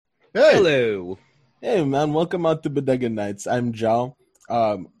Hey, Hello. Hey man, welcome out to Bodega Nights. I'm Jao.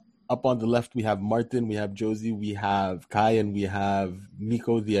 Up on the left we have Martin, we have Josie, we have Kai, and we have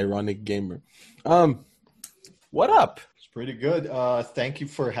Nico, the ironic gamer. What up? it's pretty good. Thank you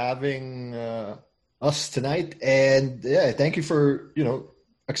for having us tonight, and yeah, thank you for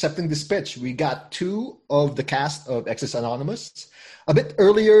accepting this pitch. We got two of the cast of Anonymous a bit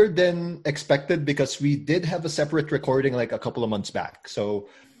earlier than expected because we did have a separate recording like a couple of months back. So,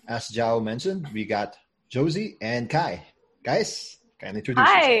 as Jao mentioned, we got Josie and Kai. Guys, can introduce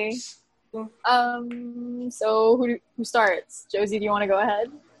Hi. yourselves. So who starts? Josie, do you want to go ahead?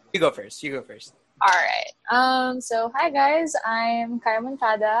 You go first. All right. So hi guys, I'm Kai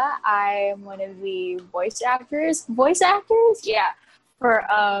Montada. I'm one of the voice actors. Yeah, for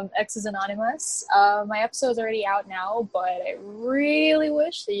Exesanonymous. My episode's already out now, but I really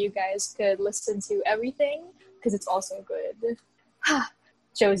wish that you guys could listen to everything because it's also good.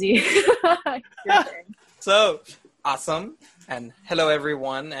 Josie, your turn. So, awesome. And hello,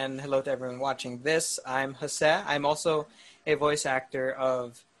 everyone. And hello to everyone watching this. I'm Jose. I'm also a voice actor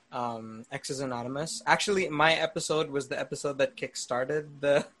of X's Anonymous. Actually, my episode was the episode that kickstarted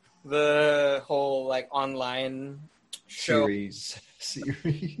the whole like online show. Series.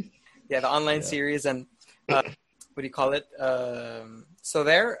 Yeah, the online series. And what do you call it? So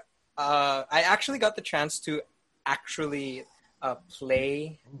there, I actually got the chance to actually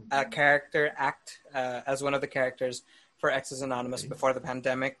play a character, act as one of the characters for X's Anonymous before the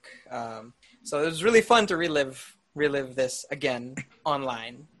pandemic. So it was really fun to relive this again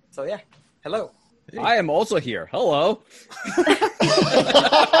online. So yeah, hello. I am also here. Hello.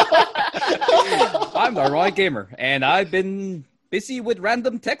 I'm the Roy Gamer, and I've been busy with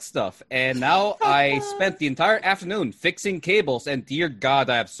random tech stuff, and now I spent the entire afternoon fixing cables, and dear God,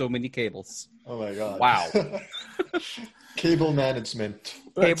 I have so many cables. Oh my God. Wow. Cable management.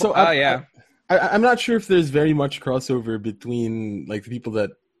 Right, so yeah. I'm not sure if there's very much crossover between like the people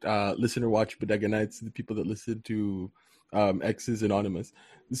that listen or watch Bodega Nights and the people that listen to X's Anonymous.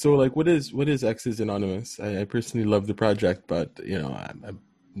 So like, what is X's Anonymous? I personally love the project, but I'm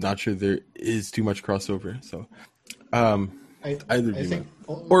not sure there is too much crossover. So either of you,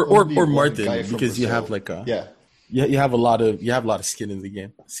 or Martin, because you have like you have a lot of skin in the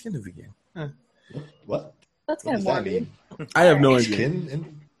game. Skin in the game. Huh. What? That's kind of What does that morbid. mean? I have no idea.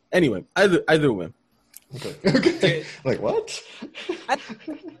 Skin? Anyway, either way. Okay. Like what? I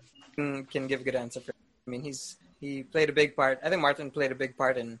can give a good answer for. I mean, he played a big part. I think Martin played a big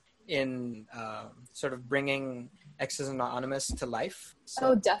part in sort of bringing X's Anonymous to life. So.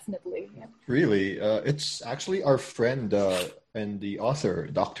 Oh, definitely. Yeah. Really? It's actually our friend and the author,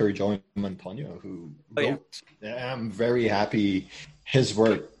 Dr. Joey Antonio, who wrote. Yeah. I'm very happy his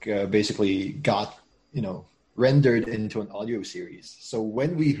work basically got, rendered into an audio series. So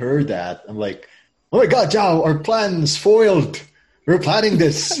when we heard that, I'm like, oh my God, Jao, our plan's foiled. We're planning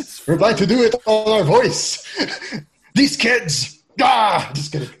this. We're planning to do it on our voice. These kids.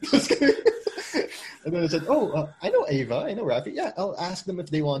 Just kidding. And then I said, I know Ava, I know Rafi. Yeah, I'll ask them if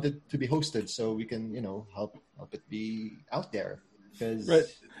they wanted to be hosted so we can, help it be out there. Right.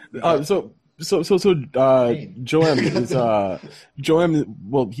 So Joam is Joam.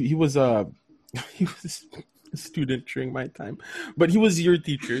 Well, he was a student during my time, but he was your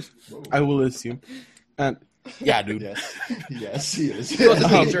teacher, I will assume. And yeah, dude. Yes, he is. He was a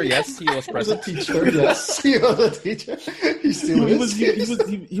teacher. Yes, he was present. He was a teacher. He still is.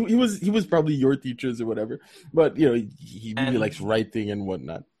 He was probably your teachers or whatever. But he really likes writing and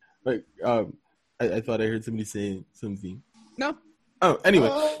whatnot. Like I thought I heard somebody saying something. No. Oh, anyway.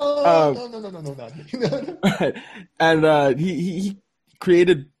 No, not me. And he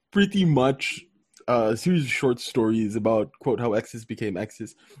created pretty much a series of short stories about, quote, how X's became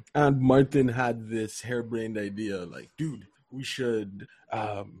X's. And Martin had this harebrained idea, like, dude, we should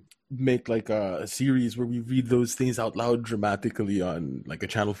make like a series where we read those things out loud dramatically on like a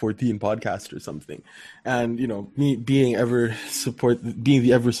Channel 14 podcast or something. And, me being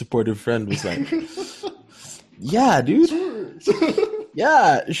the ever supportive friend was like, yeah, dude.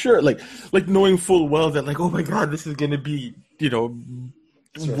 Yeah, sure. Like knowing full well that like, oh my God, this is going to be,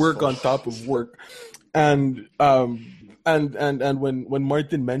 work on top of work. And when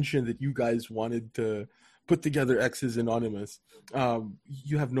Martin mentioned that you guys wanted to put together X's Anonymous,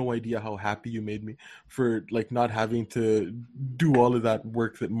 you have no idea how happy you made me for like not having to do all of that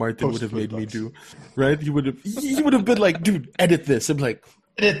work that Martin would have made me do. Right? He would have been like, dude, edit this. I'm like,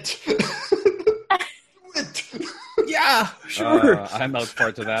 edit. Yeah, sure. I'm out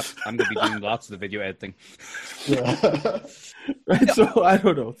part of that. I'm going to be doing lots of the video editing. Yeah. Right, so I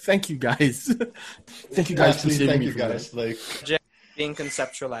don't know. Thank you guys. Thank you guys for saving me from that. Like, being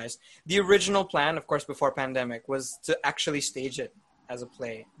conceptualized. The original plan, of course, before pandemic, was to actually stage it as a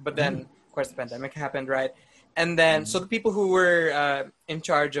play. But then, of course, the pandemic happened, right? And then, so the people who were in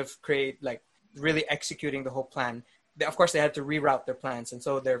charge of really executing the whole plan, of course, they had to reroute their plans. And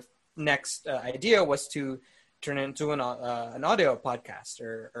so their next idea was to turn it into an audio podcast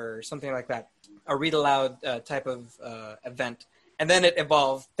or something like that, a read aloud type of event. And then it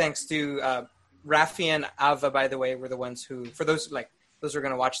evolved thanks to Rafi and Ava, by the way, were the ones who, for those who are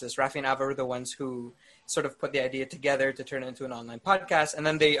going to watch this, Rafi and Ava were the ones who sort of put the idea together to turn it into an online podcast. And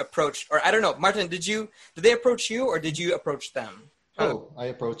then they approached, or I don't know, Martin, did they approach you or did you approach them? I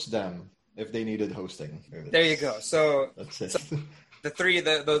approached them if they needed hosting. There you go. So that's it. So the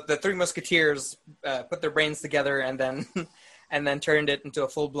three musketeers put their brains together and then turned it into a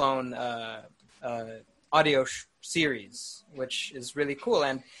full-blown audio series, which is really cool.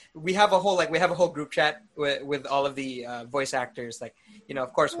 And we have a whole group chat with all of the voice actors.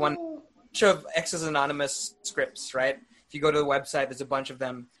 Of course, one of exesanonymous scripts, right? If you go to the website, there's a bunch of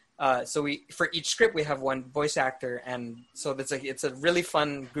them. So for each script we have one voice actor, and so it's a really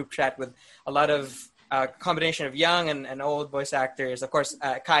fun group chat with a lot of combination of young and old voice actors. Of course,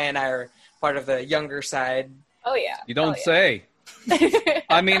 Kai and I are part of the younger side. Oh yeah, you don't say.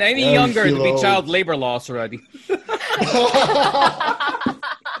 I mean, any younger to be child labor laws already.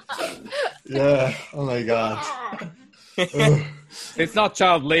 Yeah. Oh my god. It's not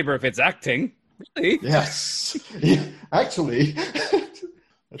child labor if it's acting. Really? Yes. Yeah, actually,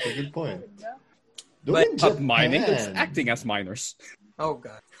 that's a good point. But not mining, it's acting as minors. Oh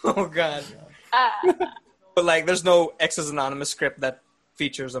god. But there's no exesanonymous script that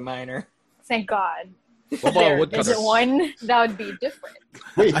features a minor. Thank God. What about woodcutters? Isn't one that would be different.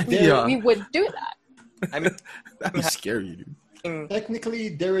 Wait, we would do that. I mean, that'd be scary, dude. Technically,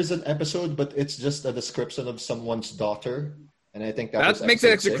 there is an episode, but it's just a description of someone's daughter, and I think that makes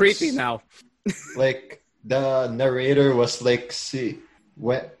it extra creepy now. The narrator was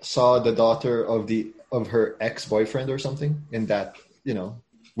saw the daughter of her ex-boyfriend or something in that,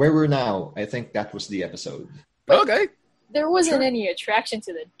 where we're now. I think that was the episode. Okay. There wasn't any attraction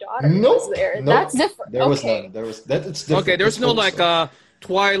to the daughter, was there? Nope. That's different. There was none. It's different. Okay, there's no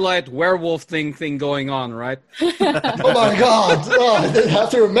Twilight werewolf thing going on, right? Oh my god! Oh, I didn't have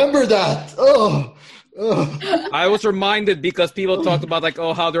to remember that. Oh. I was reminded because people talked about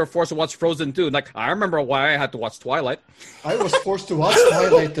how they were forced to watch Frozen 2. I remember why I had to watch Twilight. I was forced to watch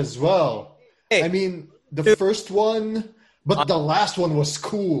Twilight as well. I mean, the first one, but the last one was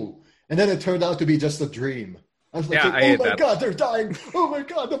cool, and then it turned out to be just a dream. I was like, oh my god, they're dying! Oh my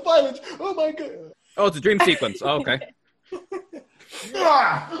god, the violence! Oh my god! Oh, it's a dream sequence. Oh, okay.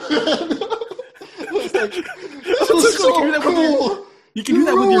 Cool. You can do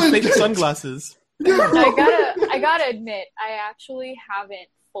that with your fake sunglasses. I gotta admit, I actually haven't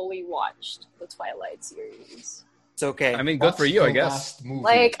fully watched the Twilight series. It's okay. I mean, good for you, I guess.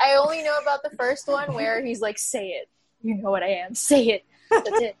 I only know about the first one where he's like, "Say it, you know what I am. Say it." That's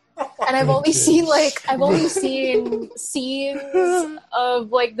it. And I've only seen scenes of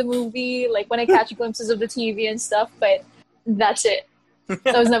the movie, when I catch glimpses of the TV and stuff, but that's it.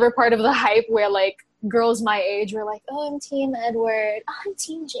 I was never part of the hype where girls my age were like, "Oh, I'm Team Edward. I'm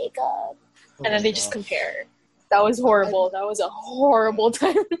Team Jacob," and then they just compare. That was horrible. That was a horrible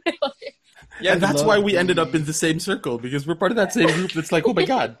time in my life. Yeah, and that's why we ended up in the same circle, because we're part of that same group that's oh my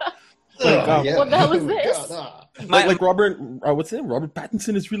god. What the hell is this? Robert, what's his name? Robert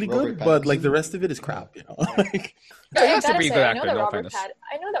Pattinson is really good, but the rest of it is crap, That's a pretty good actor. I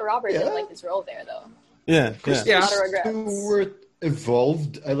know that Robert didn't like his role there, though. Yeah. A lot of regrets. Stewart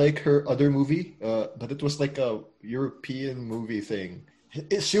evolved. I like her other movie, but it was a European movie thing.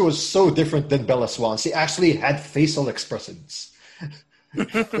 She was so different than Bella Swan. She actually had facial expressions.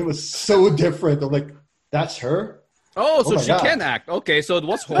 It was so different. I'm like, that's her? Oh, so she can act. Okay, so it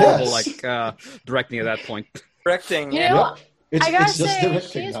was horrible, directing at that point. Directing. I gotta say,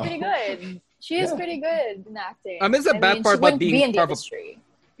 she is pretty good. She is pretty good in acting. I mean, it's a bad part about being in the industry.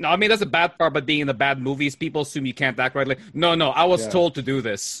 No, I mean, that's a bad part about being in the bad movies. People assume you can't act right. No, I was told to do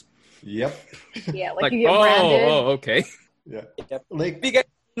this. Yep. Yeah, you get branded. Okay. Yeah. Yep. You guys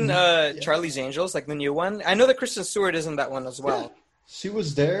Charlie's Angels, the new one? I know that Kristen Stewart is in that one as well. Yeah. She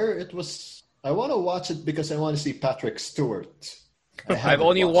was there. I want to watch it because I want to see Patrick Stewart. I've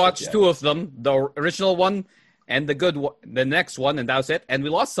only watched two of them, the original one and the next one, and that was it. And we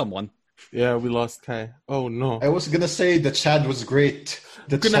lost someone. Yeah, we lost Kai. Oh, no. I was going to say the Chad was great.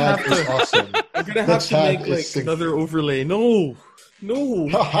 The Chad is awesome. I'm going to have to make another overlay. No. No.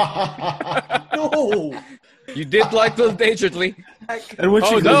 You did like the dangerously. And when Oh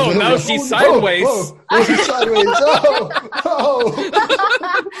she no, goes, now she's sideways. She's sideways. Oh.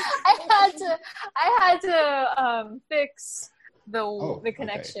 I had to fix the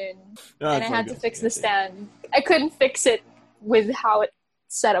connection, and I had to fix the stand. I couldn't fix it with how it's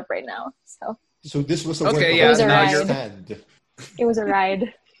set up right now. So this was a Okay, work yeah, of now your you're- stand. It was a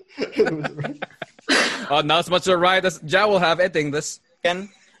ride. It was a ride. Oh, not as much of a ride as Ja will have editing this. Again,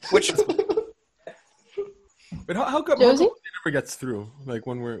 which But how come Josie? it never gets through? Like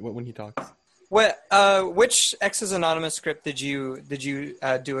when he talks. which X's Anonymous script did you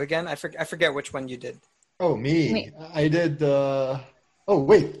do again? I forget which one you did. Oh, me. Me. I did. Oh,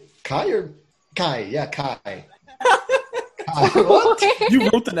 wait. Kai? Yeah, Kai. Kai. What? You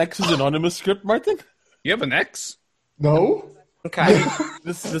wrote an X's Anonymous script, Martin? You have an X? No. Okay.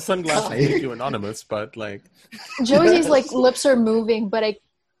 The sunglasses Kai. make you anonymous, but like Josie's like lips are moving, but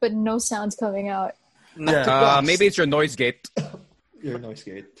no sounds coming out. Maybe it's your noise gate. Your noise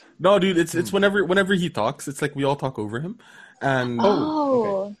gate. no, dude. It's whenever he talks, it's like we all talk over him, and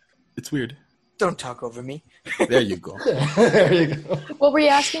Oh. it's weird. Don't talk over me. There you go. There you go. What were you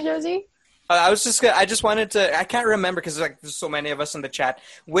asking, Josie? I just wanted to. I can't remember because there's so many of us in the chat.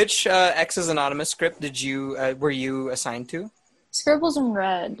 Which X's Anonymous script were you assigned to? Scribbles in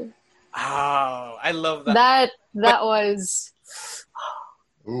Red. Oh, I love that. That was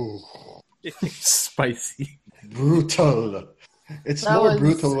Ooh, Spicy. brutal. It's That more was-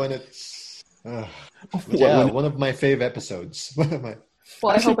 brutal when it's. Yeah, one of my fave episodes. One of my.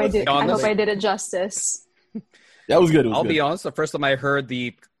 well. I hope I did. I honest- hope I did it justice. That was good. I'll be honest, the first time I heard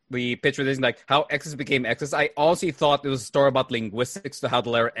the pitch for this, like how X's became X's, I honestly thought it was a story about linguistics to how the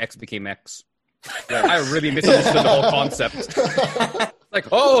letter X became X. Like, I really misunderstood the whole concept. Like,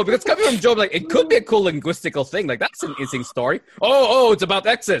 oh, because coming from Joe, like, it could be a cool linguistical thing. Like, that's an interesting story. Oh, it's about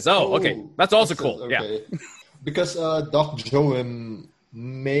X's. Oh, okay. That's also cool. Yeah. Okay. Because Doc Joem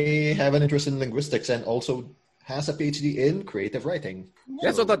may have an interest in linguistics and also has a PhD in creative writing.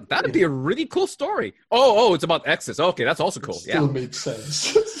 Yeah, so that'd be a really cool story. Oh, it's about X's. Okay, that's also cool. Still Yeah. makes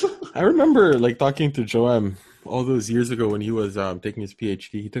sense. I remember like talking to Joam all those years ago when he was taking his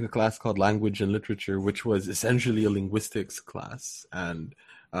PhD. He took a class called Language and Literature, which was essentially a linguistics class, and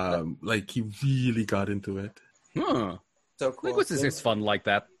like he really got into it. Huh. So cool. Linguistics is fun like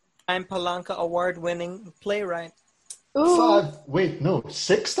that. I'm Palanca award-winning playwright. Ooh.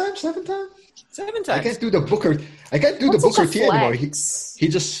 6 times, 7 times? 7 I times. can't do the Booker. I can't do That's the Booker such a T anymore. flex. He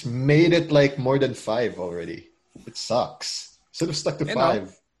just made it like more than 5 already. It sucks. Should have stuck to You know.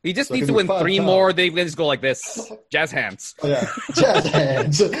 5. He just So I needs can to win do 5 3 times. more. They can just go like this. Jazz hands. Oh, yeah. Jazz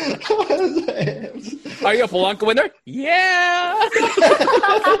hands. Jazz hands. Are you a Polanco winner? Yeah.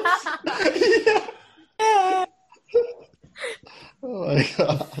 Oh my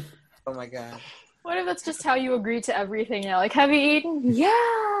god. Oh my god. What if that's just how you agree to everything now? Like, have you eaten?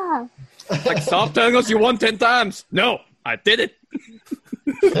 Yeah. Like, stop telling us you won 10 times. No, I did it.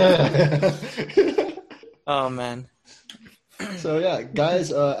 Oh man. So yeah,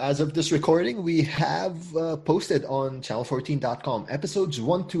 guys, as of this recording, we have posted on channel14.com episodes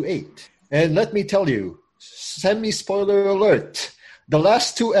 1 to 8. And let me tell you, semi-spoiler alert, the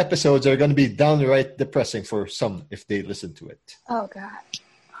last 2 episodes are going to be downright depressing for some if they listen to it. Oh God.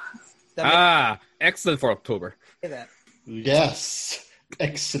 Excellent for October. Say that. Yes,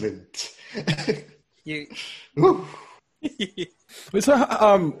 excellent. You. Woo.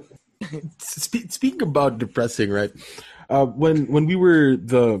 So, speaking about depressing, right? When we were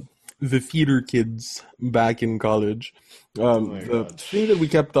the theater kids back in college, the God. thing that we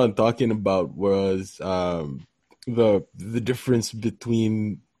kept on talking about was the difference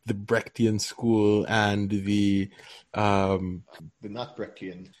between the Brechtian school and the The not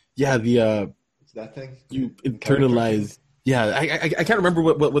Brechtian. It's that thing. you internalize. Yeah, I can't remember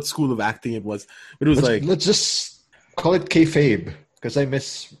what school of acting it was, but it was Let's just call it kayfabe because I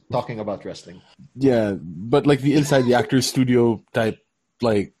miss talking about wrestling. yeah, but like the inside the actor's studio type,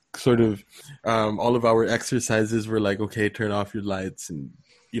 like sort of all of our exercises were like, okay, turn off your lights and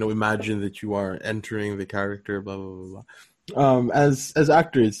imagine that you are entering the character, blah blah blah blah. As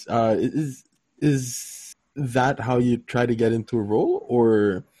actors, is that how you try to get into a role,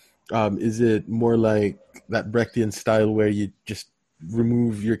 or is it more like that Brechtian style where you just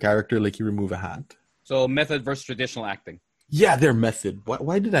remove your character like you remove a hat? So method versus traditional acting. Yeah, their method.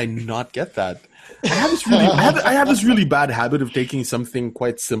 Why did I not get that? I have this really bad habit of taking something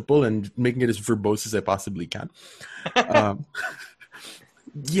quite simple and making it as verbose as I possibly can.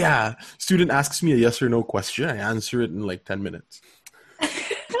 Yeah, student asks me a yes or no question, I answer it in like 10 minutes.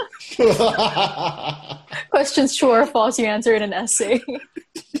 Questions true or false, you answer in an essay.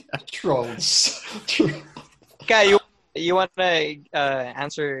 Trolls. Kai, you want to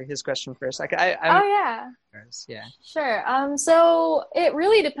answer his question first? I'm yeah. Yeah. Sure. So it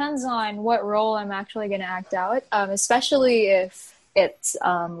really depends on what role I'm actually going to act out, especially if it's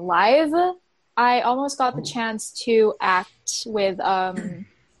live. I almost got the chance to act with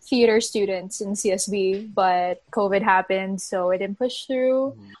theater students in CSB, but COVID happened, so it didn't push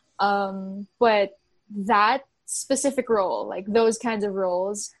through. But that specific role, like those kinds of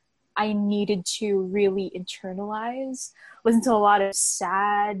roles, I needed to really internalize, listen to a lot of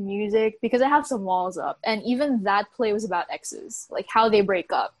sad music because I have some walls up. And even that play was about exes, like how they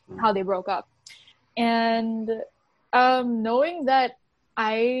broke up. And knowing that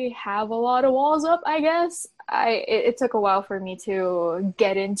I have a lot of walls up, I guess, it took a while for me to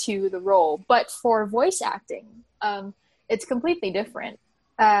get into the role. But for voice acting, it's completely different.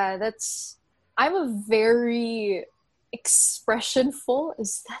 I'm a very expressionful,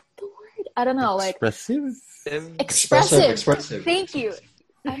 is that the word? I don't know, Expressive? Expressive. Thank you.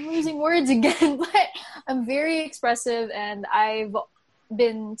 I'm losing words again, but I'm very expressive, and I've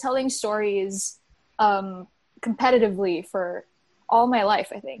been telling stories competitively for all my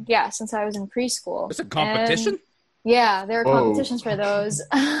life, I think. Yeah, since I was in preschool. It's a competition? And, yeah, there are competitions for those.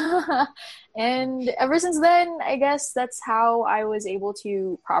 And ever since then, I guess that's how I was able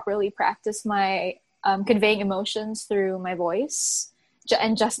to properly practice my conveying emotions through my voice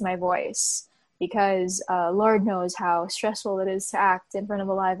and just my voice. Because Lord knows how stressful it is to act in front of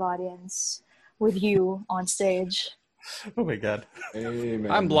a live audience with you on stage. Oh my God.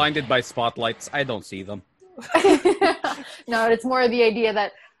 Amen. I'm blinded by spotlights. I don't see them. No, it's more the idea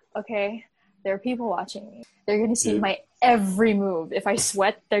that, okay, there are people watching me. They're going to see my every move. If I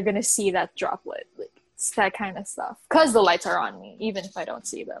sweat, they're going to see that droplet. Like, it's that kind of stuff. Because the lights are on me, even if I don't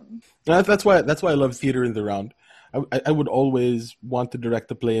see them. That's why I love theater in the round. I would always want to direct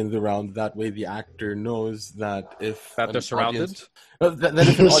the play in the round. That way the actor knows that if they're surrounded?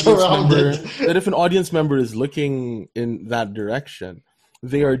 That if an audience member is looking in that direction,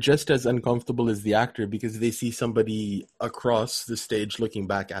 they are just as uncomfortable as the actor because they see somebody across the stage looking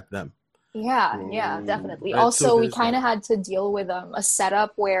back at them. Yeah, definitely. Right, also, so we kind of had to deal with a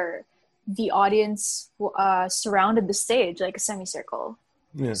setup where the audience surrounded the stage like a semicircle.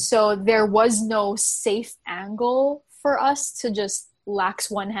 Yeah. So there was no safe angle for us to just lax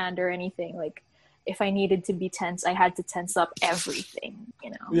one hand or anything. Like, if I needed to be tense, I had to tense up everything,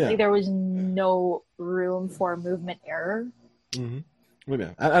 Yeah. Like, there was no room for movement error. Mm-hmm. Well,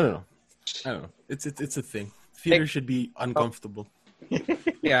 yeah. I don't know. It's a thing. Theater should be uncomfortable.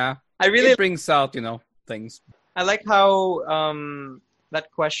 Yeah. It brings out, things. I like how that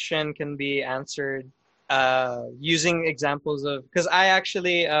question can be answered using examples of, because I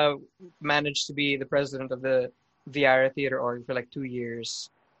actually managed to be the president of the Viara Theater Org for like 2 years.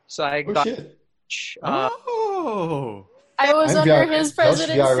 So I got. I was under his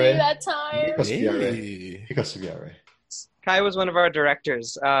presidency that time. Because of Viara. Kai was one of our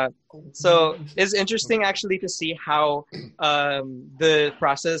directors. So it's interesting actually to see how the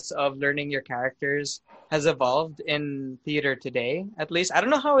process of learning your characters has evolved in theater today. At least, I don't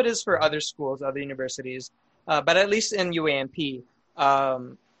know how it is for other schools, other universities, but at least in UANP,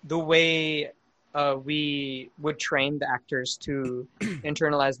 the way we would train the actors to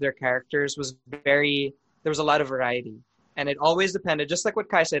internalize their characters there was a lot of variety. And it always depended, just like what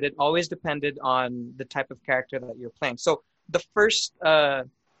Kai said, it always depended on the type of character that you're playing. So the first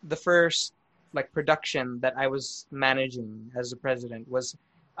like production that I was managing as a president was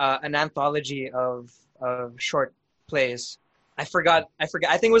an anthology of short plays. I forgot. I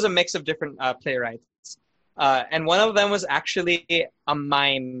think it was a mix of different playwrights, and one of them was actually a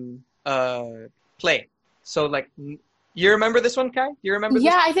mime play. So, like, you remember this one, Kai? You remember?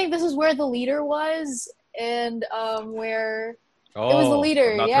 Yeah, this? I think this is where the leader was, and where it was the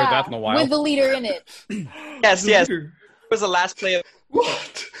leader. I've not heard that in a while. With the leader in it. Yes. It was the last play of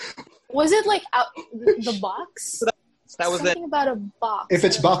What? Was it like out the box? That was something about a box. If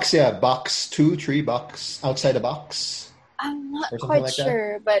it's box, yeah, box 2, 3 box outside a box. I'm not quite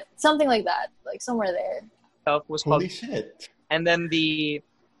sure, but something like that, like somewhere there. Was Holy called, shit! and then the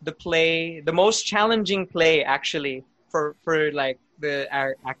play, the most challenging play actually for like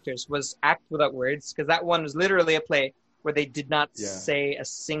our actors was Act Without Words, because that one was literally a play where they did not say a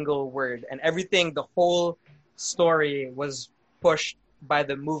single word, and everything, the whole story was pushed by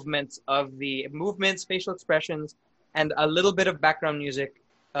the movements, facial expressions, and a little bit of background music,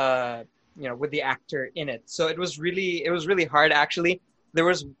 with the actor in it. So it was really hard, actually. There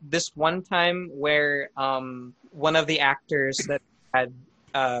was this one time where one of the actors that had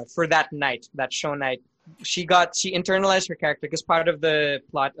for that show night, she internalized her character, because part of the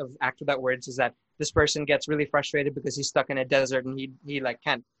plot of Act Without Words is that this person gets really frustrated because he's stuck in a desert and he like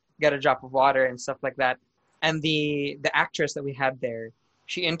can't get a drop of water and stuff like that. And the actress that we had there,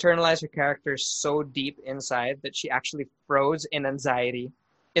 she internalized her character so deep inside that she actually froze in anxiety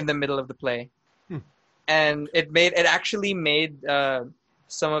in the middle of the play. And it actually made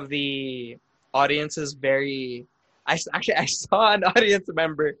some of the audiences very. I saw an audience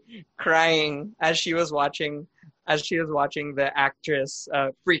member crying as she was watching the actress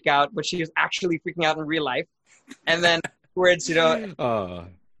freak out, but she was actually freaking out in real life. And then afterwards, I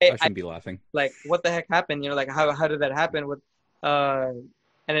shouldn't be laughing. Like, what the heck happened? Like, how did that happen?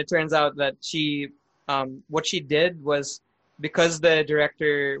 And it turns out that she, what she did was, because the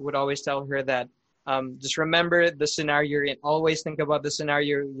director would always tell her that, just remember the scenario you're in. Always think about the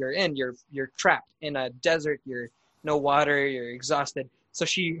scenario you're in. You're trapped in a desert. You're no water. You're exhausted. So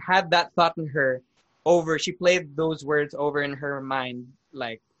she had that thought in her she played those words over in her mind,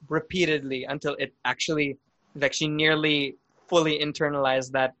 like, repeatedly until it actually, like, she nearly fully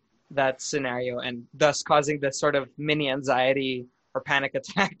internalized that scenario, and thus causing the sort of mini anxiety or panic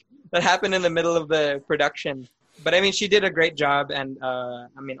attack that happened in the middle of the production. But I mean, she did a great job, and I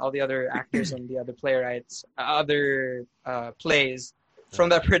mean, all the other actors and the other playwrights, other plays from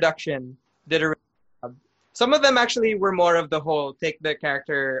that production did a great job. Some of them actually were more of the whole take the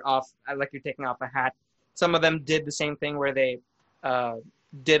character off, like you're taking off a hat. Some of them did the same thing where they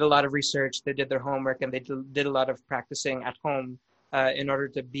did a lot of research, they did their homework, and they did a lot of practicing at home in order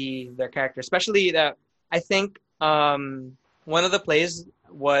to be their character. Especially I think one of the plays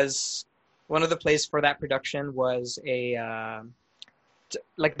for that production was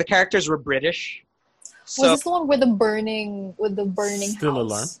like the characters were British. So, was this the one with the burning Still house?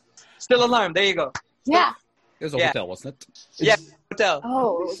 Alarm? Still Alarm. There you go. Yeah. It was a hotel, wasn't it? Yeah, hotel.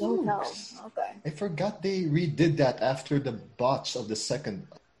 Oh, it was a hotel. Okay. I forgot they redid that after the botch of the second.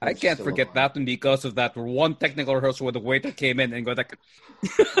 I can't forget that one because of that one technical rehearsal where the waiter came in and got like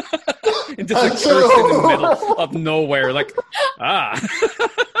and just like burst in the middle of nowhere, like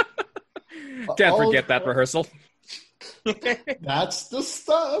can't forget that rehearsal. That's the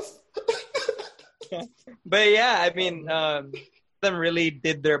stuff. But yeah, I mean, them really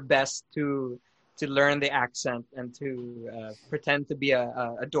did their best to learn the accent and to pretend to be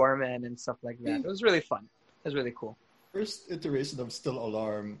a doorman and stuff like that. It was really fun. It was really cool. First iteration of Still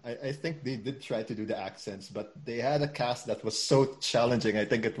Alarm, I think they did try to do the accents, but they had a cast that was so challenging. I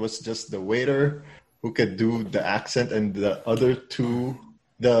think it was just the waiter who could do the accent, and the other two,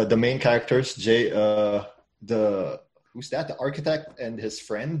 the main characters, who's that? The architect and his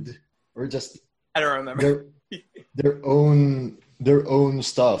friend, or just I don't remember their own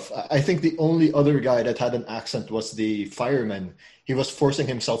stuff. I think the only other guy that had an accent was the fireman. He was forcing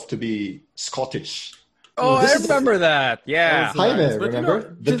himself to be Scottish. Oh, I remember that. Yeah, Jaime,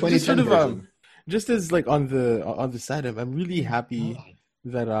 remember the 2010 version. Just as like on the side of, I'm really happy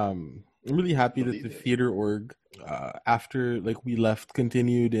that the theater org after like we left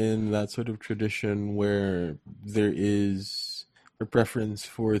continued in that sort of tradition where there is a preference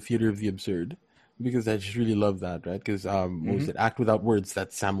for theater of the absurd, because I just really love that, right? Because what was it? Act Without Words.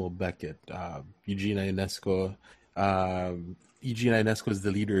 That's Samuel Beckett, Eugene Ionesco. Eugene Ionesco is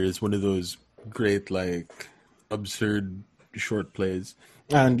the leader. Is one of those great like absurd short plays,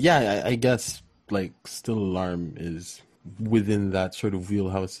 and yeah, I guess like Still Alarm is within that sort of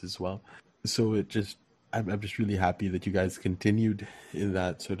wheelhouse as well. So I'm just really happy that you guys continued in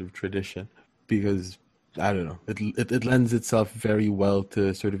that sort of tradition, because I don't know, it lends itself very well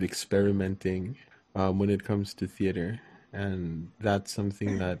to sort of experimenting when it comes to theater, and that's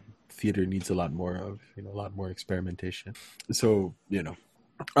something that theater needs a lot more of, a lot more experimentation. So,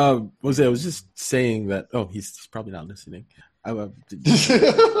 Jose, I was just saying that. Oh, he's probably not listening. He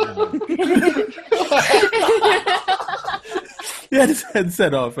had his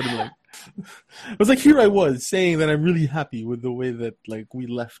headset off, and I'm like, I was like, here I was saying that I'm really happy with the way that like when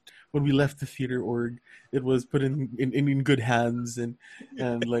we left the theater org, it was put in good hands, and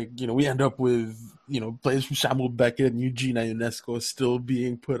like we end up with plays from Samuel Beckett and Eugene Ionesco still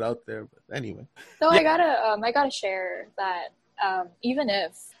being put out there. But anyway, so I gotta share that even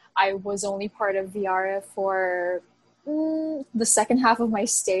if I was only part of VRF for the second half of my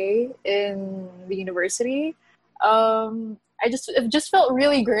stay in the university, it just felt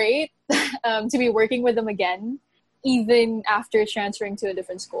really great to be working with them again, even after transferring to a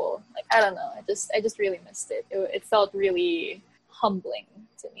different school. Like, I don't know, I just really missed it. It felt really humbling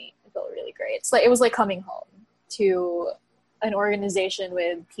to me. It felt really great. It was like coming home to an organization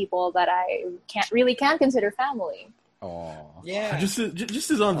with people that I can't consider family. Oh yeah. Just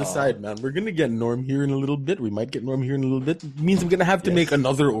as on the side, man, we're gonna get Norm here in a little bit. We might get Norm here in a little bit. It means I'm gonna have to make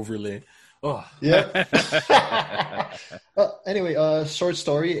another overlay Oh. Yeah. Anyway, short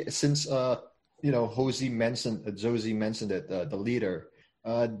story. Since Josie mentioned it, the leader.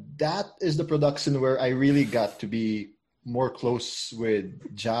 That is the production where I really got to be more close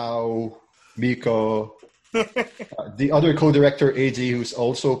with Zhao, Miko, the other co-director AG, who's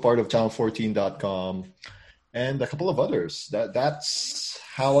also part of channel14.com, and a couple of others. That's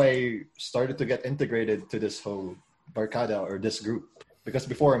how I started to get integrated to this whole Barkada or this group. Because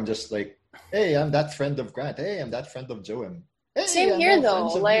before I'm just like, hey, I'm that friend of Grant. Hey, I'm that friend of Joem. Hey, Same here though.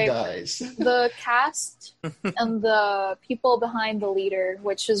 Like guys. the cast and the people behind the leader,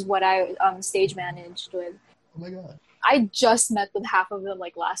 which is what I stage managed with. Oh my god. I just met with half of them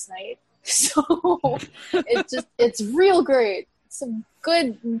like last night. So it's real great. Some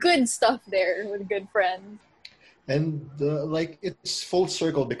good stuff there with good friends. And it's full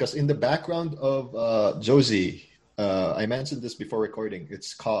circle because in the background of Josie, I mentioned this before recording,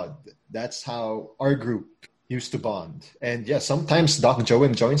 it's COD. That's how our group used to bond. And yeah, sometimes Doc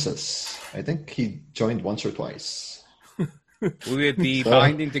Joem joins us. I think he joined once or twice. We would be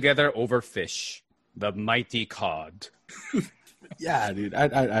binding together over fish. The mighty COD. Yeah, dude.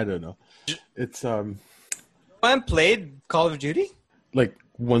 I don't know. It's Joem played Call of Duty? like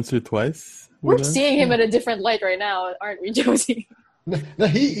once or twice. We're seeing him in a different light right now, aren't we, Josie? No,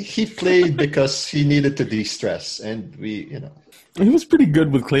 he played because he needed to de-stress, and we. He was pretty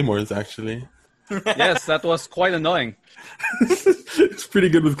good with claymores, actually. Yes, that was quite annoying. He's pretty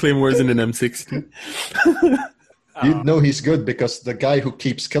good with claymores in an M60. You'd know he's good because the guy who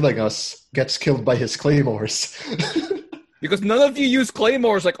keeps killing us gets killed by his claymores. Because none of you use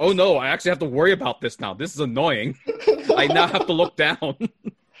claymores. Like, oh no, I actually have to worry about this now. This is annoying. I now have to look down.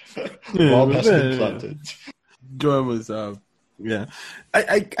 Bomb has been planted. Joem was, yeah.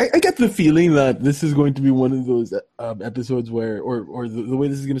 I get the feeling that this is going to be one of those episodes where, or the way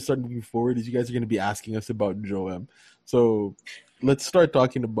this is going to start moving forward is you guys are going to be asking us about Joem. So let's start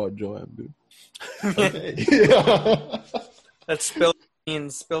talking about Joem, dude. Okay. Let's spill the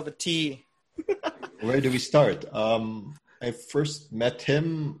beans, spill the tea. Where do we start? I first met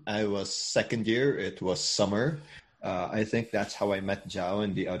him, I was second year. It was summer. I think that's how I met Zhao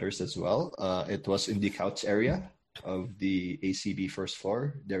and the others as well. It was in the couch area of the ACB first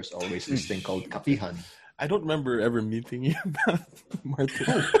floor. There's always this thing called Kapihan. I don't remember ever meeting you,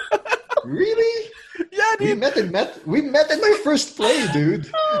 Martin. Really? Yeah, dude. We met in my first play,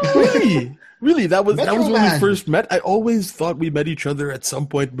 dude. Really, that was Metro when Man. we first met. I always thought we met each other at some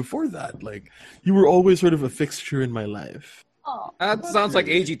point before that. Like, you were always sort of a fixture in my life. Oh, That sounds like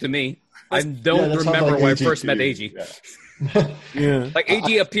AG to me. I Yeah, don't that sounds remember like when I AG first to met you. AG. Yeah. Yeah. Like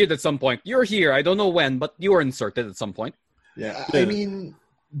AG appeared at some point. You're here. I don't know when, but you were inserted at some point. Yeah, I mean,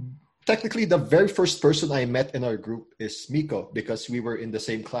 technically, the very first person I met in our group is Miko because we were in the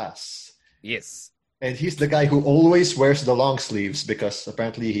same class. Yes. And he's the guy who always wears the long sleeves because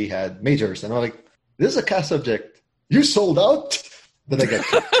apparently he had majors. And I'm like, this is a cast subject. You sold out? Then I get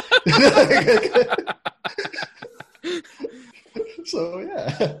So,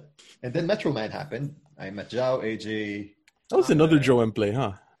 yeah. And then Metro Man happened. I met Zhao, AJ. That was another Joem play,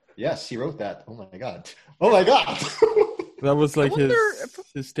 huh? Yes, he wrote that. Oh, my God. Oh, my God. That was like wonder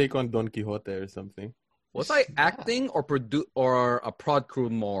his take on Don Quixote or something. Was I acting or a prod crew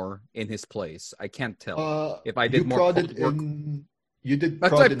more in his place? I can't tell. If I did you more prodded prod work. You did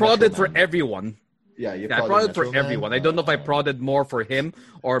That's prod I in prodded Metro for Man. everyone. Yeah, you Yeah, I prodded for Metro Man. everyone. I don't know if I prodded more for him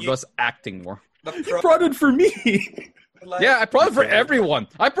or was acting more. You prodded for me. Yeah, I prodded for everyone.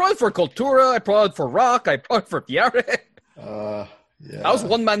 I prodded for Cultura. I prodded for Rock. I prodded for Pierre. Yeah. I was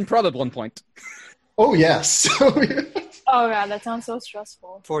one-man prod at one point. Oh, yes. oh god, that sounds so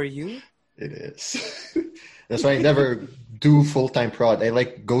stressful. For you? It is. That's why I never do full-time prod. I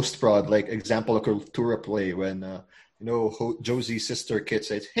like ghost prod, like example of Cultura play when, Josie's sister Kit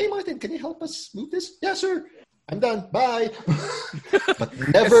says, hey, Martin, can you help us move this? Yes, sir. I'm done. Bye. But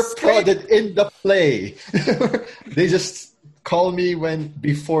never prodded in the play. They just call me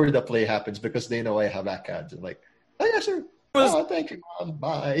before the play happens because they know I have ACADs. I'm like, oh, yes, sir. Oh, thank you, Mom.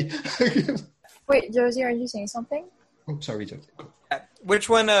 Bye. Wait, Josie, are you saying something? Oh, sorry, Josie. Go. Which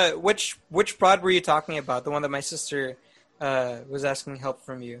one? Which prod were you talking about? The one that my sister was asking help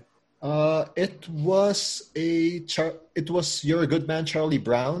from you. It was You're a Good Man, Charlie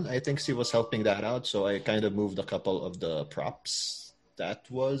Brown. I think she was helping that out, so I kind of moved a couple of the props. That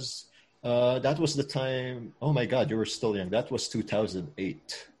was the time. Oh my God, you were still young. That was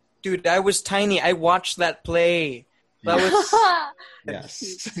 2008. Dude, I was tiny. I watched that play. That was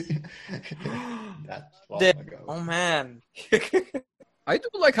Yes. That's long ago. oh man. I do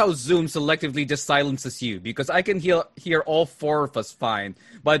like how Zoom selectively just silences you because I can hear all four of us fine,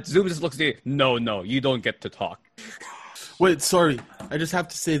 but Zoom just looks at you. No, you don't get to talk. Wait, sorry. I just have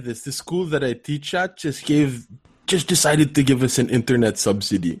to say this. The school that I teach at just decided to give us an internet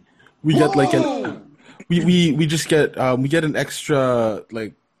subsidy. We get like we just get we get an extra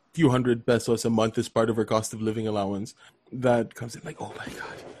like few hundred pesos a month as part of our cost of living allowance that comes in like, oh my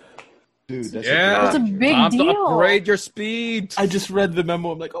god. Dude, That's a big Time deal. to upgrade your speed. I just read the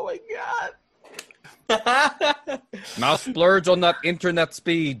memo. I'm like, oh my god. Now splurge on that internet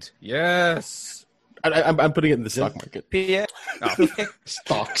speed. Yes. I'm putting it in the stock market. Yeah. Oh.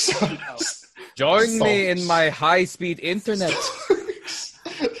 Stocks. Join me in my high-speed internet.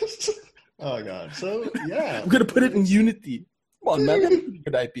 Oh god. So yeah. I'm gonna put it in Unity. Come on, man. That's a pretty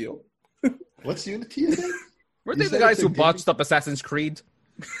good IPO. What's Unity again? Were they the guys who botched up Assassin's Creed?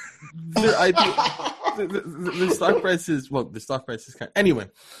 Their IPO, the stock prices. Well, the stock prices kind. Anyway,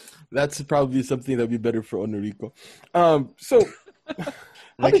 that's probably something that'd be better for Honorico. So,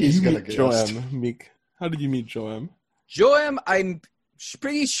 how did you meet Joam, Meek? How did you meet Joam? Joam, I'm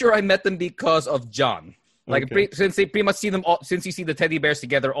pretty sure I met them because of John. Like since they pretty much see them all, since you see the teddy bears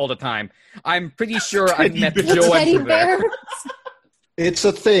together all the time, I'm pretty sure I met Joam Teddy through there. bears. It's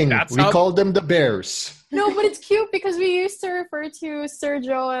a thing. That's We how- call them the bears. No, but it's cute because we used to refer to Sir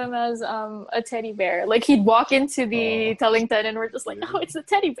Joam as a teddy bear. Like he'd walk into the Tellington and we're just like, oh, it's a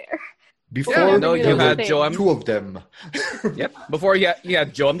teddy bear. Before Yeah, no, you you had had thing. Joam. two of them. Yep. Before you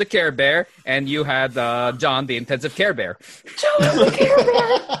had Joam the Care Bear, and you had John the Intensive Care Bear. Joam the Care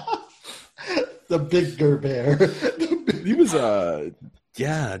Bear. The bigger bear. He was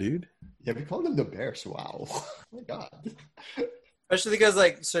yeah, dude. Yeah, we call them the bears. Wow. Oh my god. Especially because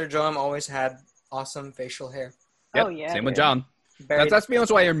like Sir Joam always had awesome facial hair. Yep, Oh, yeah, same with dude. John. That's pretty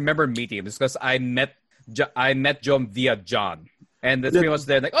much why I remember meeting him. It's because I met Joam via John, and that's pretty much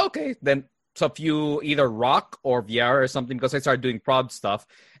there. Like, okay, then so if you either rock or VR or something, because I started doing prod stuff,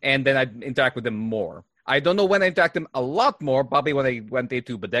 and then I interact with them more. I don't know when I interact with them a lot more. Probably when I went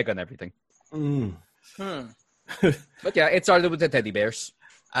into Bodega and everything. Mm. But yeah, it started with the teddy bears.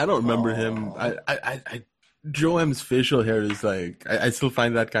 I don't remember him. I Joam's facial hair is like I still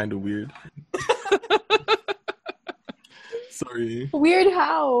find that kind of weird. Sorry, Weird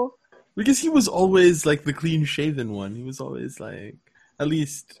how? because he was always like the clean shaven one. He was always like at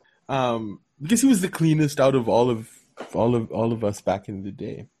least because he was the cleanest out of all of us back in the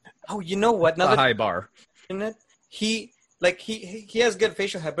day. Oh, you know what? Now A that high bar. in it, he has good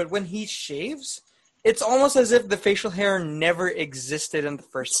facial hair, but when he shaves, it's almost as if the facial hair never existed in the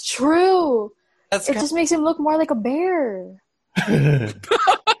It's first. true. That's It just makes him look more like a bear.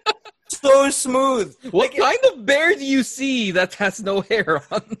 so smooth. What kind of bear do you see that has no hair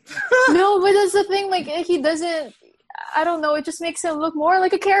on? No, but that's the thing. Like he doesn't. I don't know. It just makes him look more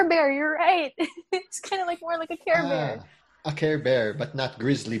like a Care Bear. You're right. It's kind of like more like a Care Bear. A Care Bear, but not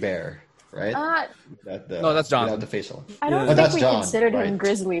Grizzly Bear, right? No, that's John. Without the facial. I don't Yeah. think That's we John, considered him right.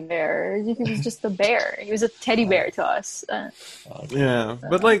 Grizzly Bear. He was just a bear. He was a teddy bear to us. Yeah,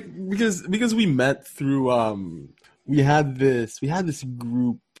 but like because we met through we had this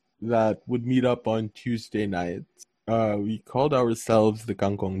group that would meet up on Tuesday nights. We called ourselves the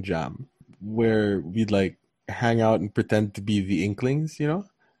Kangkong Jam, where we'd like hang out and pretend to be the Inklings, you know.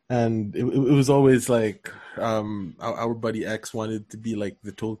 And it was always like our buddy X wanted to be like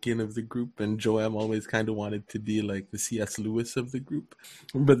the Tolkien of the group, and Joam always kind of wanted to be like the C.S. Lewis of the group.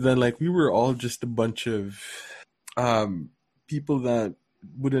 But then like we were all just a bunch of people that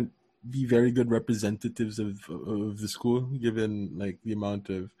wouldn't be very good representatives of the school, given like the amount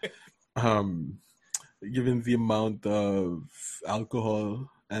of alcohol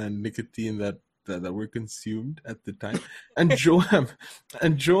and nicotine that were consumed at the time. And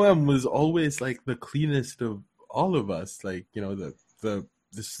Joam was always like the cleanest of all of us, like, you know, the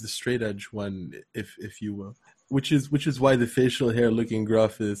straight edge one, if you will. Which is why the facial hair looking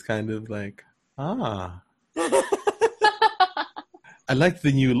gruff is kind of like, I like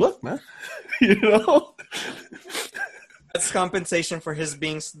the new look, man. You know? That's compensation for his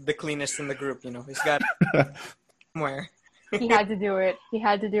being the cleanest in the group. You know, he's got somewhere. He had to do it.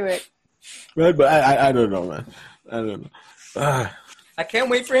 Right, but I don't know, man. I don't know. I can't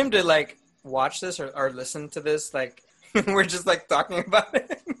wait for him to like watch this or listen to this. Like we're just like talking about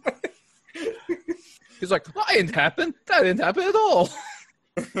it. He's like, that didn't happen. That didn't happen at all.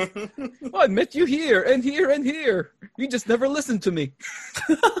 I met you here and here and here. You just never listened to me.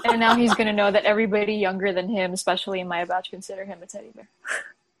 And now he's gonna know that everybody younger than him, especially in my batch, consider him a teddy bear.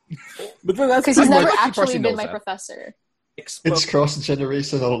 But then that's Because he's Well, never he actually partially been knows my that. professor. It's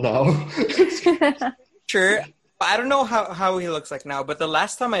cross-generational now. Sure, I don't know how he looks like now, but the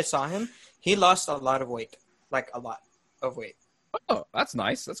last time I saw him, he lost a lot of weight. Like, a lot of weight. Oh, that's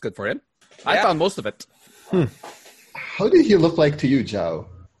nice. That's good for him. I found most of it. How did he look like to you, Zhao?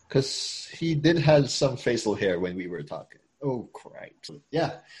 Because he did have some facial hair when we were talking. Oh, Christ.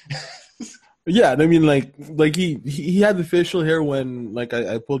 Yeah. Yeah, I mean, like he had the facial hair when like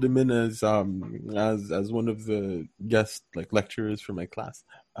I pulled him in as one of the guest like lecturers for my class,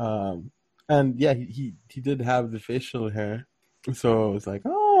 and yeah, he did have the facial hair, so I was like,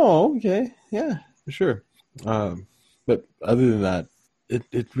 oh, okay, yeah, for sure. But other than that,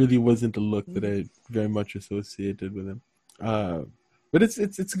 it really wasn't a look that I very much associated with him. But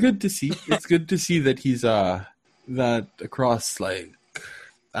it's good to see. It's good to see that he's that across like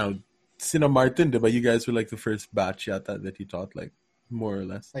I don't know, Sina Martin, but you guys were like the first batch that he taught, like more or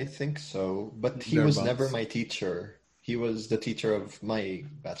less. I think so, but he was never my teacher. He was the teacher of my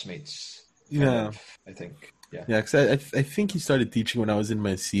batchmates. Yeah, I think. Yeah. Yeah, because I think he started teaching when I was in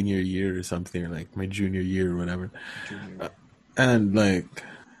my senior year or something, or like my junior year or whatever. And like,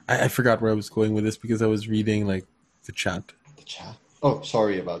 I forgot where I was going with this because I was reading like the chat. The chat? Oh,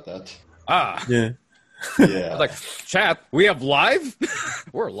 sorry about that. Yeah. Yeah. Like, chat, we have live?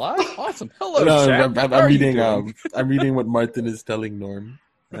 We're live? Awesome. Hello, No, chat. I'm reading. I'm reading what Martin is telling Norm.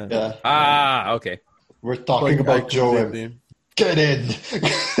 Yeah. Okay. We're talking about Joe. Get in.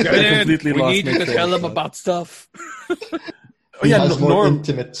 Completely We lost need my you to train tell of him thought. about stuff. Oh yeah, has more Norm.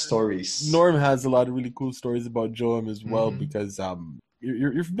 intimate stories. Norm has a lot of really cool stories about Joam as well because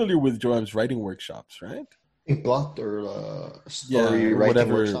you're familiar with Joam's writing workshops, right? Plot or story writing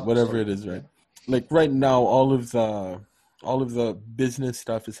whatever workshops, whatever it is, right? Like right now, all of the business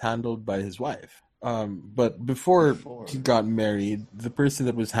stuff is handled by his wife. But before he got married, the person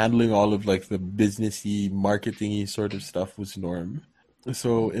that was handling all of like the businessy, marketingy sort of stuff was Norm.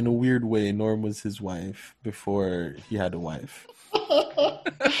 So in a weird way, Norm was his wife before he had a wife.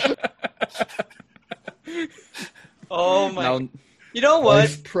 Oh my! Now, You know what?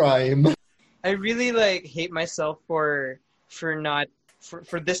 Wife Prime. I really like hate myself for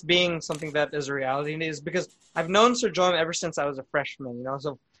this being something that is a reality, is because I've known Sir Joam ever since I was a freshman. You know,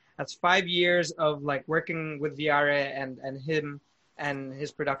 so that's 5 years of like working with Viare and him and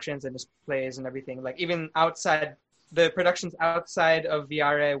his productions and his plays and everything. Like even outside the productions outside of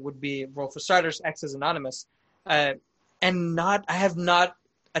Viare would be, well, for starters, X is Anonymous, I have not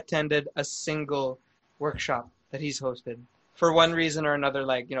attended a single workshop that he's hosted for one reason or another,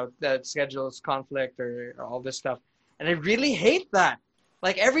 like, you know, the schedules conflict or all this stuff. And I really hate that.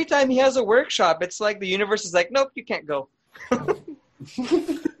 Like every time he has a workshop, it's like the universe is like, nope, you can't go.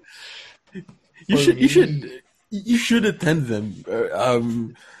 You should attend them.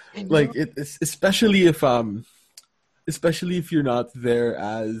 Like especially if you're not there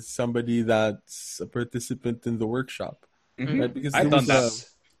as somebody that's a participant in the workshop, right? Because I've done that.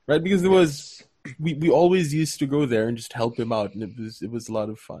 Right, because there was we always used to go there and just help him out, and it was a lot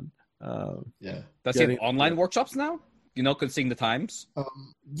of fun. Does he have online workshops now? You know, considering the times.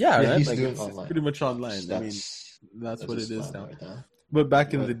 Right? He's like doing it's online. pretty much online. I mean, that's what it is now. But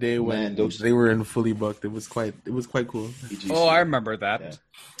back in the day when they were in fully booked, it was quite cool. BGC. Oh, I remember that. Yeah.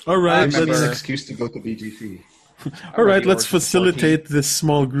 All right, It's an let's excuse to go to BGC. let's facilitate this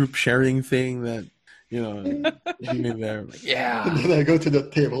small group sharing thing that being in there. Like, Yeah. And then I go to the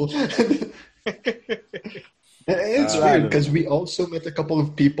table. It's weird because we also met a couple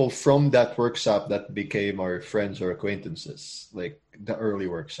of people from that workshop that became our friends or acquaintances, like the early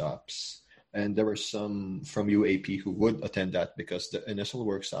workshops. And there were some from UAP who would attend that because the initial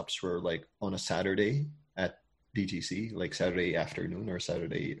workshops were like on a Saturday at DGC, like Saturday afternoon or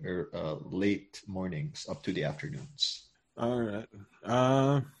Saturday or late mornings up to the afternoons. all right.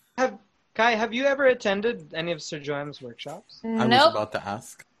 Kai, have you ever attended any of Sir Joam's workshops? I was Nope, about to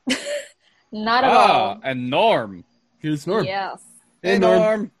ask. not at all. And Norm. Here's Norm. Yes. Hey,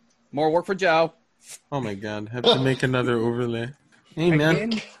 Norm. More work for Joe. Oh my God, have to make another overlay. Hey man.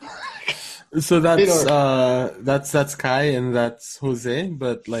 Again? So that's Kai and that's Jose,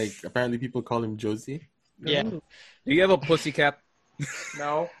 but like apparently people call him Josie. Yeah. Do you have a pussycat?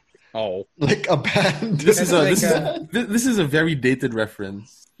 No. Oh. Like a band. This is a very dated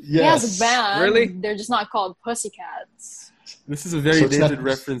reference. He has Yes. a band. Really? They're just not called Pussycats. This is a very So it's dated not-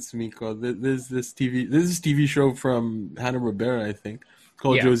 reference, Miko. There's this TV show from Hanna-Barbera, I think,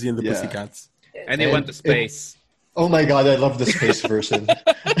 called Yeah. Josie and the Yeah. Pussycats. And he went to space. Oh my God, I love the space version.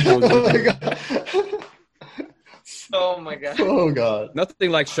 Oh my God. Oh my god. Oh God. Nothing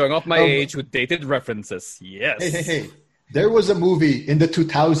like showing off my age with dated references. Yes. Hey. There was a movie in the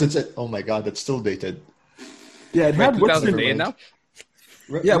 2000s. Oh my God, that's still dated. Yeah, it Wait, had what's 2008 the now?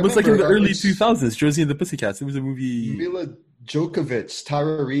 Yeah, it was like in the early it's 2000s. Josie and the Pussycats. It was a movie. Mila Djokovic,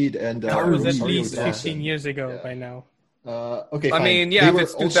 Tara Reid, and That was at Rosario least Dawson. 15 years ago by now. Okay, I fine. mean, yeah, They if were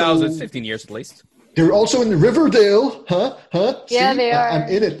it's 2000, also- it's 15 years at least. They're also in Riverdale, huh? Yeah, See? they are. I'm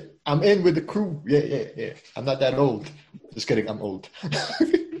in it. I'm in with the crew. Yeah. I'm not that old. Just kidding. I'm old.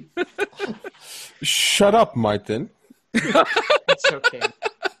 Shut up, Martin. It's okay.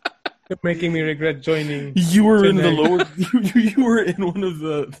 You're making me regret joining. You were in the Tonight. lower. You were in one of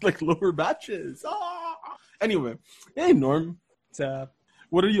the lower batches. Anyway, hey Norm,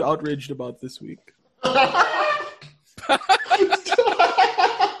 what are you outraged about this week?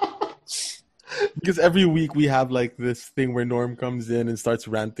 Because every week we have like this thing where Norm comes in and starts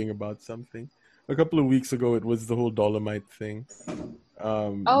ranting about something. A couple of weeks ago, it was the whole Dolomite thing.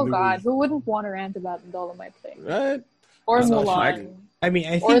 Oh God, who wouldn't want to rant about the Dolomite thing? Right? Or That's not Mulan. I mean,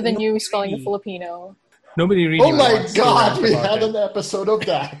 I think Or the new spelling the Filipino. Nobody really. Oh my wants to God, rant we about had it. an episode of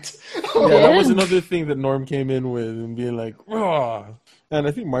that. Yeah, that was Yeah. another thing that Norm came in with and being like, "Raw," and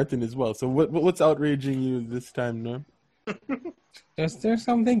I think Martin as well. So what's outraging you this time, Norm? Was there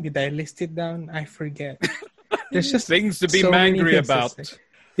something? Did I list it down? I forget. There's just Things to be so many angry things to about. say.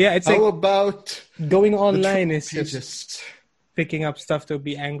 Yeah, it's How like about going the online is Triple just Pages? picking up stuff to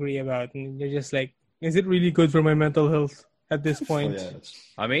be angry about, and you're just like, is it really good for my mental health at this Oh, point? yeah,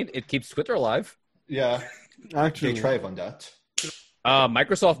 I mean, it keeps Twitter alive. yeah. Actually, They thrive on that.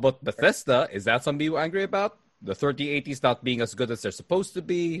 Microsoft bought Bethesda. Is that something you're angry about? The 3080s not being as good as they're supposed to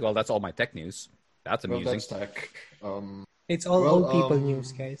be? Well, that's all my tech news. That's Well, amusing. that's tech. It's all Well, old people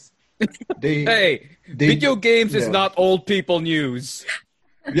news, guys. They, Hey, they- video games is yeah. not old people news.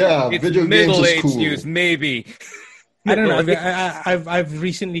 yeah, It's video games is middle-aged cool. news, maybe. I don't know. I've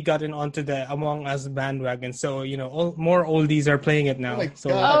recently gotten onto the Among Us bandwagon, so more oldies are playing it now. Oh my so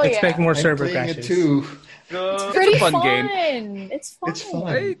God. Oh, expect yeah. more I'm server playing crashes. it too. It's pretty fun fun. game. It's fun. It's fun.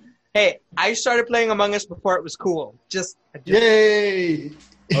 Right? Hey, I started playing Among Us before it was cool. Yay!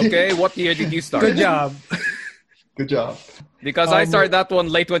 Okay, what year did you start? Good job. Good job. Because I started that one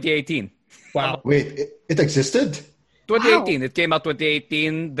late 2018. Wow. Wait, it existed? 2018. It came out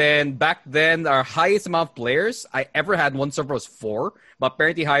 2018. Then back then, our highest amount of players I ever had one server was 4, but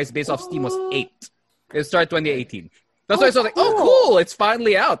apparently highest based off Steam was 8. It started 2018. That's why I was like, oh, cool, it's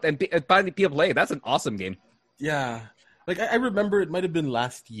finally out and finally people play it. That's an awesome game. yeah. Like I remember, it might have been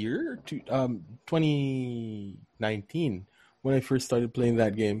last year, 2019, when I first started playing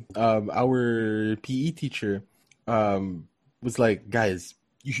that game. Our PE teacher was like, "Guys,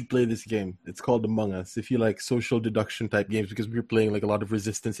 you should play this game. It's called Among Us. If you like social deduction type games," because we were playing like a lot of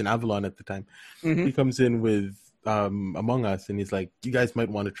Resistance and Avalon at the time. Mhm. He comes in with Among Us, and he's like, "You guys might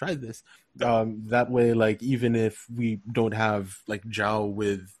want to try this. That way, like even if we don't have like Zhao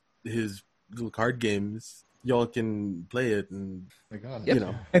with his little card games, y'all can play it." And My God. Yep. you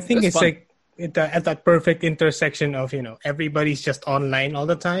know, I think That's it's fun. like at that perfect intersection of everybody's just online all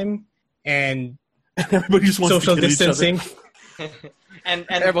the time and everybody just wants social to kill distancing. each other. and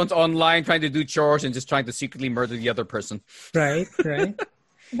Everyone's online trying to do chores and just trying to secretly murder the other person. Right.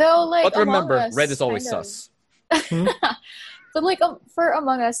 Though, like, But remember, Among Us, Red is always kind of- sus. But like for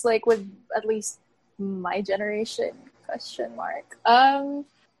Among Us, like with at least my generation, question mark.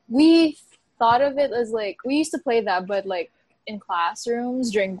 We thought of it as like we used to play that, but like in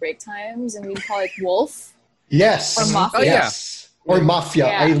classrooms during break times, and we'd call it Wolf Yes. or Mafia. Oh, yeah. Yes. Or Mafia.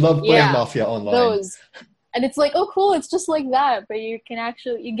 Yeah. I love playing Yeah. Mafia online. Those, and it's like, oh, cool, it's just like that, but you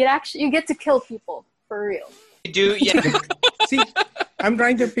get to kill people for real. you do, yeah, See, I'm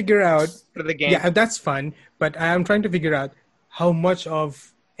trying to figure out. for the game. Yeah, that's fun, but I'm trying to figure out how much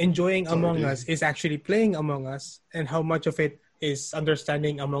of enjoying Among dude. Us is actually playing Among Us, and how much of it is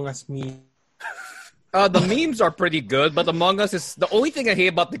understanding Among Us me. The memes are pretty good, but Among Us is the only thing I hate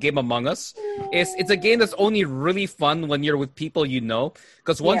about the game Among Us is it's a game that's only really fun when you're with people you know.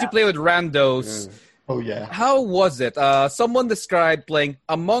 Because once you Yeah. play with randos, Oh, yeah. how was it? Someone described playing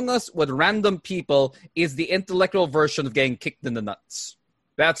Among Us with random people is the intellectual version of getting kicked in the nuts.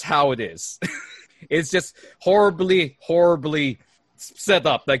 That's how it is. It's just horribly, horribly set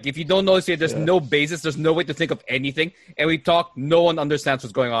up. Like if you don't notice it, there's no basis, there's no way to think of anything. And we talk, no one understands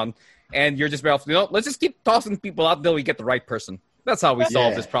what's going on. And you're just better off, let's just keep tossing people out until we get the right person. That's how we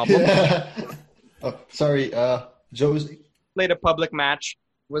solve this problem. Yeah. Oh, sorry, Josie. Played a public match.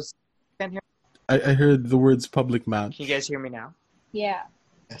 Can't hear. I heard the words public match. Can you guys hear me now? Yeah.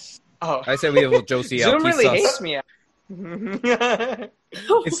 Yes. Oh, I said we have Josie out. Zoom He's really sus. hates me.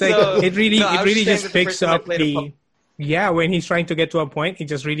 It's like So- it really No, I was just saying that the picks person that up played a the. Yeah, when he's trying to get to a point, it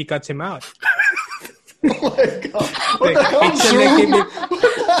just really cuts him out. Oh my God. What Like, the hell, it's Zoom? selective- What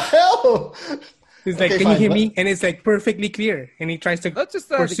the hell? He's like, "Can you hear me?" And it's like perfectly clear. And he tries to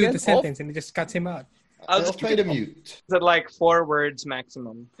pursue the sentence, and it just cuts him out. I'll try to mute. Is it like 4 words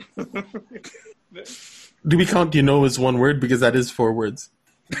maximum? Do we count as one word? Because that is 4 words.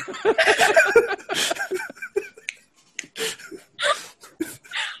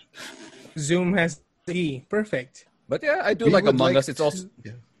 Zoom has E. Perfect. But yeah, I do like Among Us. It's also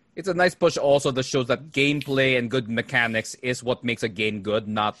it's a nice push also that shows that gameplay and good mechanics is what makes a game good,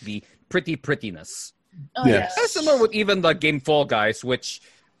 not the prettiness. Oh, yes. That's similar with even the game Fall Guys, which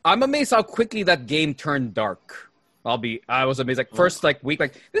I'm amazed how quickly that game turned dark. I was amazed. Like first week,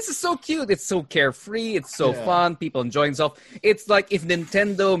 this is so cute. It's so carefree. It's so fun. People enjoying themselves. It's like if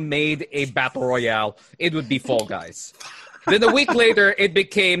Nintendo made a battle royale, it would be Fall Guys. Then a week later, it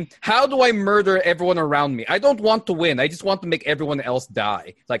became, how do I murder everyone around me? I don't want to win. I just want to make everyone else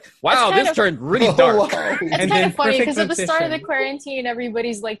die. It's like, wow, this turned really dark. Wow. It's kind of funny because at the start of the quarantine,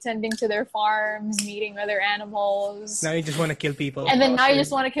 everybody's like tending to their farms, meeting other animals. Now you just want to kill people. And then now you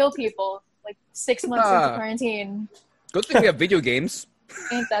just want to kill people. Like 6 months into quarantine. Good thing we have video games.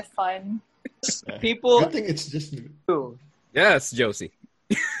 Ain't that fun? People. Good thing it's just you. Yes, Josie.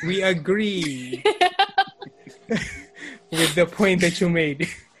 We agree. With the point that you made.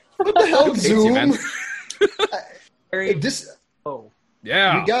 What the hell, Zoom?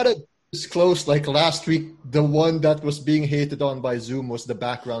 Yeah. We gotta disclose, like last week, the one that was being hated on by Zoom was the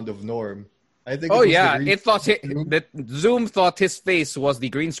background of Norm. I think. Zoom thought his face was the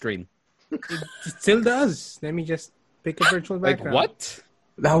green screen. It still does. Let me just pick a virtual background. Like what?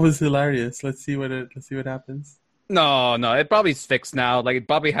 That was hilarious. Let's see what happens. No, it probably is fixed now. Like it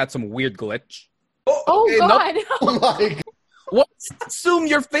probably had some weird glitch. Oh God! Oh my God! What? Assume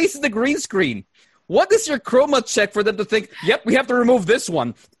your face is the green screen. What is your chroma check for them to think? Yep, we have to remove this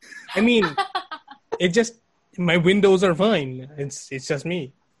one. I mean, my windows are fine. It's just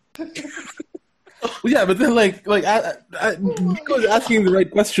me. Yeah, but then Nico's asking the right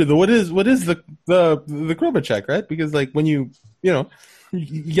question though. What is the chroma check, right? Because like when you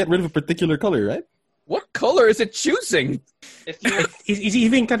get rid of a particular color, right? What color is it choosing? He's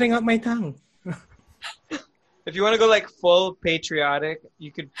even cutting out my tongue. If you want to go like full patriotic,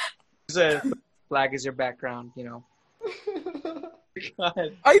 you could use a flag as your background, God.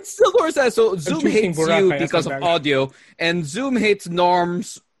 I still don't understand. So Zoom hates you because of audio, and Zoom hates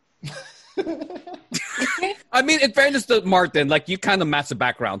Norm's. I mean, in fairness to Martin, like you kind of match the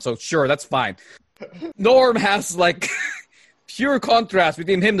background, so sure, that's fine. Norm has like pure contrast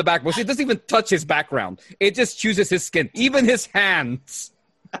between him and the background. It doesn't even touch his background. It just chooses his skin, even his hands.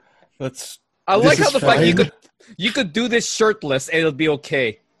 I like how the fact you could do this shirtless and it'll be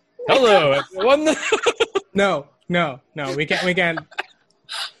okay. Hello, everyone. No, we can't.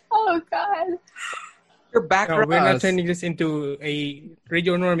 Oh God. Your background. No, we're not turning this into a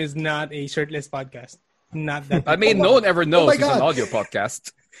Radio Norm is not a shirtless podcast. Not that. I mean, no one ever knows it's an audio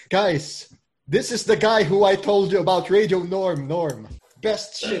podcast. Guys, this is the guy who I told you about Radio Norm.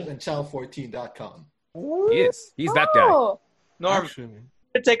 Best shit in channel14.com. Yes, he's that guy. Norm,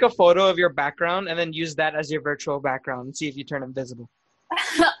 take a photo of your background and then use that as your virtual background and see if you turn invisible.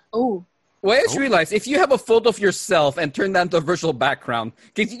 Ooh. Well, I just realized, if you have a photo of yourself and turn that into a virtual background,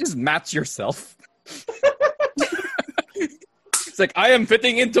 can you just match yourself? It's like, I am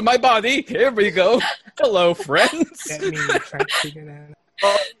fitting into my body. Here we go. Hello, friends. Let me try to figure that out.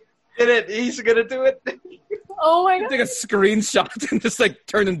 Oh, did it. He's going to do it. Oh my God. Take a screenshot and just like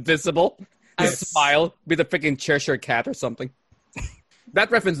turn invisible. Just smile. Be the freaking Cheshire Cat or something.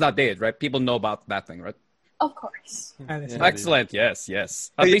 That reference not dated, right? People know about that thing, right? Of course. Excellent.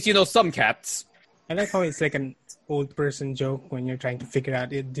 Yes. At least you know some cats. I like how it's like an old person joke when you're trying to figure out,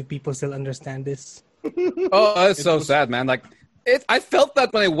 do people still understand this? Oh, that's so sad, man. Like, I felt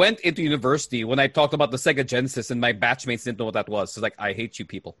that when I went into university, when I talked about the Sega Genesis and my batchmates didn't know what that was. So like, I hate you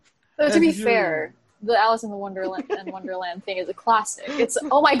people. So to be fair, the Alice in the Wonderland thing is a classic. It's,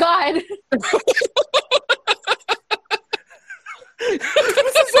 oh my God.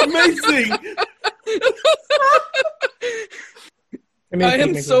 This is amazing. I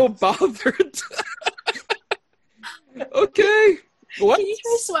am so bothered. Okay. What? Can you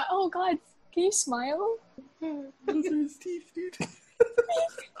try to smile? Oh God. Can you smile? Those are his teeth, dude.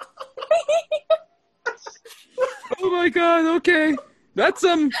 Oh my God. Okay. That's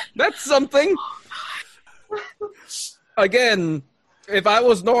something. Again, if I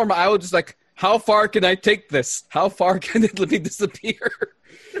was Norm, I would just like, how far can I take this? How far can it let me disappear?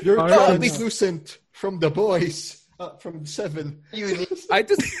 You're translucent from the boys, from 7. I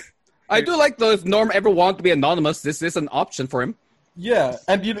do like though, if Norm ever wanted to be anonymous, this is an option for him. Yeah,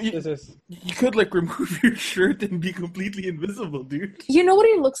 and you know, This is you could like remove your shirt and be completely invisible, dude. You know what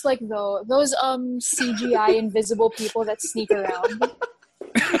he looks like though? Those CGI invisible people that sneak around.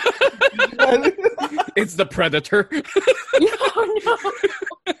 It's the Predator.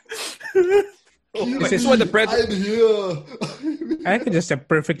 No. This is what the Predator. I'm here. I think it just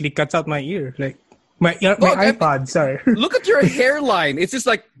perfectly cuts out my ear, like my Look, iPod. Sorry. Look at your hairline. It's just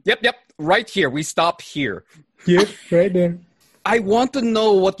like, yep, right here. We stop here. Yep, right there. I want to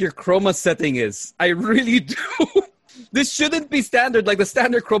know what your chroma setting is. I really do. This shouldn't be standard. Like the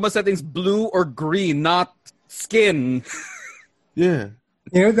standard chroma setting's blue or green, not skin. Yeah.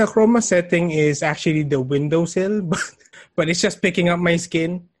 You know, the chroma setting is actually the windowsill, but it's just picking up my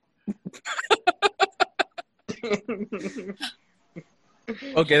skin.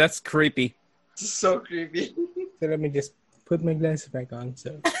 Okay, that's creepy. So creepy. So let me just put my glasses back on.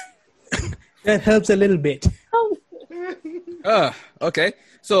 So that helps a little bit. Okay.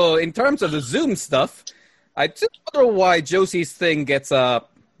 So in terms of the Zoom stuff, I just wonder why Josie's thing gets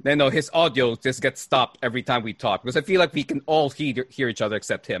his audio just gets stopped every time we talk, because I feel like we can all hear each other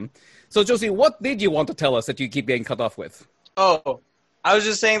except him. So Josie, what did you want to tell us that you keep getting cut off with? Oh, I was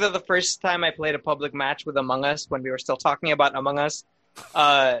just saying that the first time I played a public match with Among Us, when we were still talking about Among Us,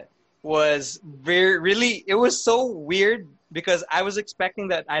 was it was so weird because I was expecting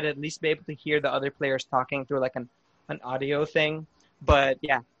that I'd at least be able to hear the other players talking through like an audio thing. But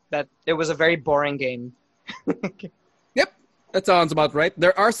yeah, that it was a very boring game. Yep, that sounds about right.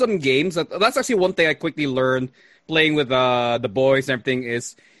 There are some games that's actually one thing I quickly learned playing with the boys and everything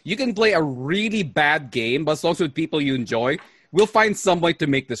is you can play a really bad game, but as long as with people you enjoy, we'll find some way to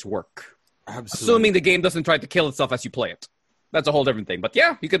make this work. Absolutely. Assuming the game doesn't try to kill itself as you play it. That's a whole different thing. But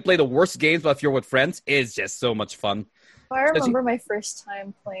yeah, you could play the worst games, but if you're with friends, it's just so much fun. I remember my first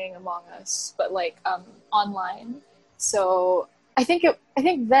time playing Among Us, but like online. So I think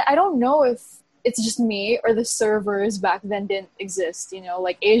that I don't know if it's just me or the servers back then didn't exist. You know,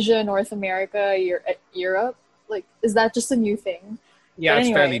 like Asia, North America, Europe. Like, is that just a new thing? Yeah, it's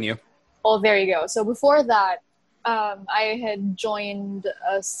fairly new. Oh, there you go. So before that, I had joined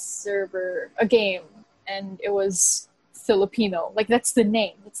a game, and it was Filipino. Like, that's the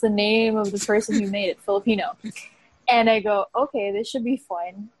name. It's the name of the person who made it, Filipino. And I go, okay, this should be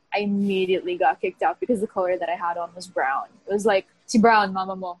fun. I immediately got kicked out because the color that I had on was brown. It was like, si brown,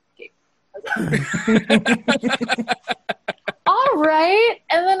 mama mo. Okay. All right.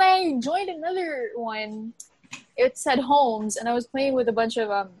 And then I joined another one. It said Holmes, and I was playing with a bunch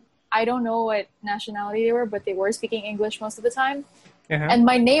of, I don't know what nationality they were, but they were speaking English most of the time. Uh-huh. And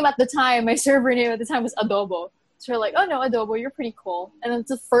my name at the time, my server name at the time was Adobo. So we're like, oh no, Adobo, you're pretty cool. And it's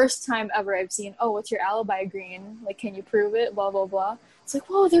the first time ever I've seen, oh, what's your alibi green? Like, can you prove it? Blah, blah, blah. It's like,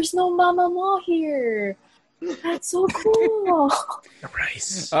 whoa, there's no Mama Ma here. That's so cool.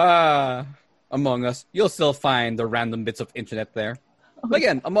 Nice. Among Us, you'll still find the random bits of internet there. But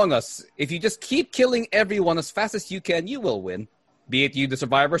again, Among Us, if you just keep killing everyone as fast as you can, you will win. Be it you, the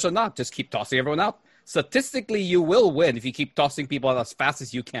survivors, or not. Just keep tossing everyone out. Statistically, you will win if you keep tossing people out as fast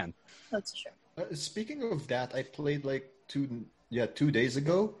as you can. That's true. Speaking of that, I played like 2 days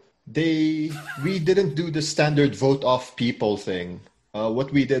ago. We didn't do the standard vote off people thing.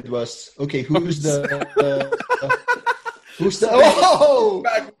 What we did was, okay, who's the oh!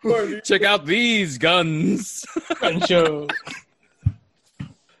 Check out these guns. Pancho.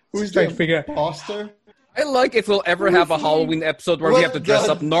 Who's Trying the to figure out. imposter? I like if we'll ever have a Halloween episode where we have to dress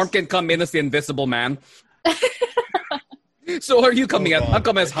up. Norm can come in as the Invisible Man. So are you coming out? I'm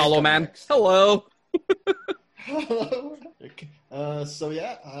coming as Hollow Man. Next. Hello. Okay.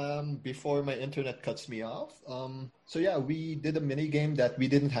 Before my internet cuts me off. We did a mini game that we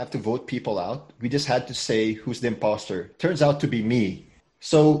didn't have to vote people out. We just had to say who's the imposter. Turns out to be me.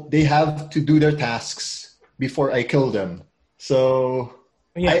 So they have to do their tasks before I kill them. So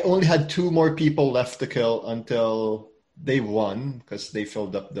Yeah. I only had 2 more people left to kill until they won because they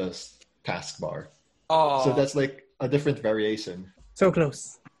filled up the taskbar. Oh, So that's like a different variation. So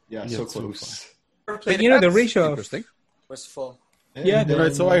close. Yeah, Yeah, so it's so close. But you know, the ratio of Interesting. was full. And Yeah, then-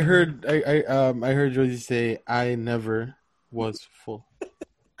 Right, so I heard Josie say I never was full.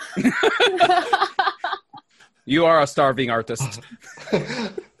 You are a starving artist.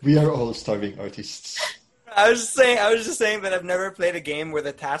 We are all starving artists. I was just saying that I've never played a game where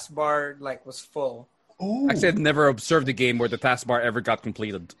the taskbar like was full. Ooh. I said never observed a game where the taskbar ever got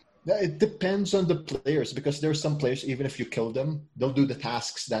completed. Yeah, it depends on the players because there are some players, even if you kill them, they'll do the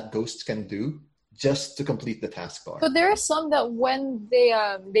tasks that ghosts can do just to complete the taskbar. But there are some that when they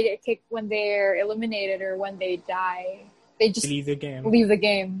get kicked, when they're eliminated or when they die, they just leave the game. leave the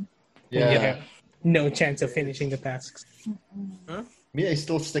game. Yeah. Yeah. no chance of finishing the tasks. Me, I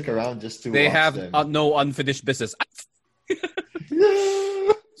still stick around just to They watch have them. no unfinished business.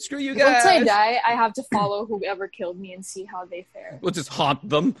 Screw you guys. Once I die, I have to follow whoever killed me and see how they fare. We'll just haunt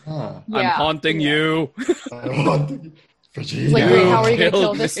them. Ah, I'm haunting you. I want Vegeta. Like, wait, how are you gonna killed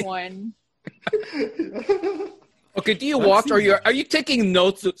kill this me. one? Okay, do you watch? Are you taking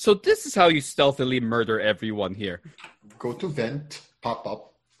notes? So this is how you stealthily murder everyone here. Go to vent, pop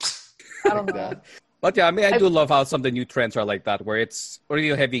up. I don't Like know. that. But yeah, I mean, I do love how some of the new trends are like that, where it's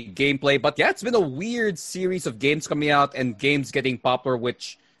really heavy gameplay. But yeah, it's been a weird series of games coming out and games getting popular,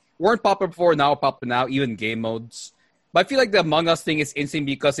 which weren't popular before, now popular now, even game modes. But I feel like the Among Us thing is interesting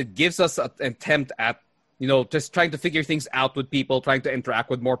because it gives us an attempt at, just trying to figure things out with people, trying to interact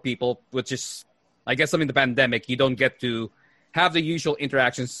with more people, which is, I guess, something in the pandemic, you don't get to have the usual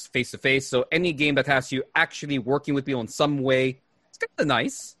interactions face-to-face. So any game that has you actually working with people in some way, it's kind of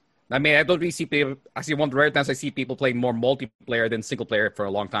nice. I mean, I don't really see people, actually one of the rare times I see people playing more multiplayer than single player for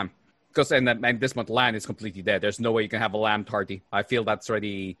a long time. Because and this month LAN is completely dead. There's no way you can have a LAN party. I feel that's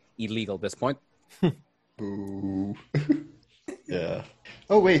already illegal at this point. Boo. Yeah.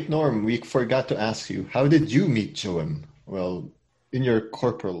 Oh, wait, Norm, we forgot to ask you. How did you meet Joem? Well, in your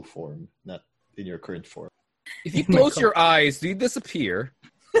corporal form, not in your current form. If you close your eyes, do you disappear?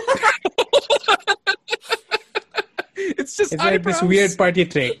 It's just It's like eyebrows. this weird party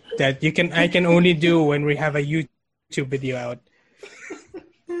trick that I can only do when we have a YouTube video out.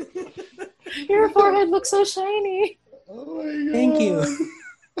 Your forehead looks so shiny. Oh my god. Thank you.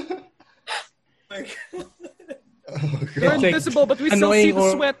 Oh, You're god. It's like invisible, but we still see annoying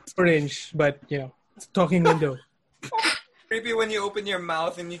the sweat. orange, but it's a talking window. Creepy when you open your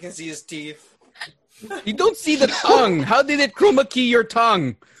mouth and you can see his teeth. You don't see the tongue. How did it chroma key your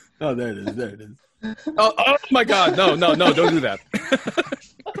tongue? Oh, there it is. There it is. Oh my god. No, don't do that.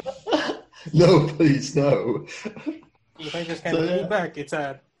 No, please, no. If I just kind of lean back, it's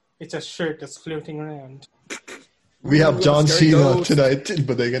a shirt that's floating around. We have John Scary Cena ghost. tonight in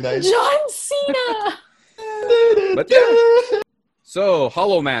Bodega Nights. John Cena! But yeah. So,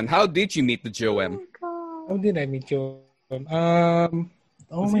 Hollow Man, how did you meet the Joem? How did I meet you? Oh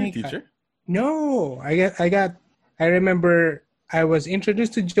Was my he a teacher? God. No, I remember I was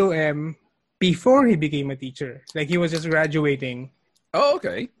introduced to Joe M before he became a teacher. Like he was just graduating. Oh,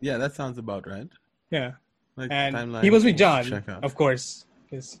 okay. Yeah, that sounds about right. Yeah. Like And timeline, he was with John, check out. of course.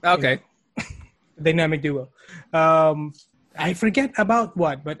 'Cause, Okay. dynamic duo. I forget about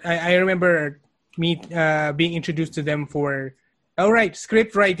what, but I remember being introduced to them for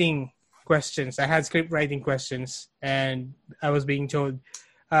script writing questions. I had script writing questions, and I was being told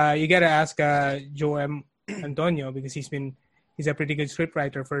you gotta ask Joe M. Antonio because he's a pretty good script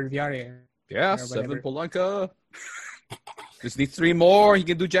writer for Viaria. Yeah, Or 7 whatever. Polanka. Just need 3 more. He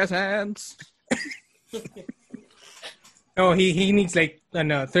can do jazz hands. No, he needs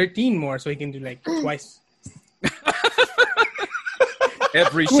 13 more so he can do twice.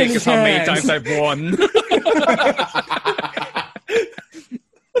 Every shake is how many Hands. times I've won.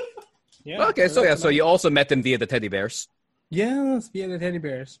 Yeah. Okay, so you also met him via the teddy bears. Yes, via the teddy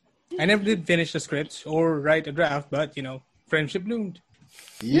bears. I never did finish the script or write a draft, but friendship bloomed.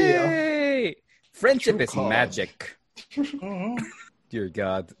 Yeah. Yay! Friendship True is call. magic. Mhm. Dear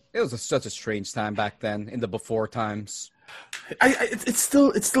God, it was such a strange time back then in the before times. It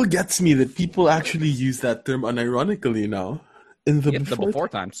still gets me that people actually use that term unironically now. In the Yep, the before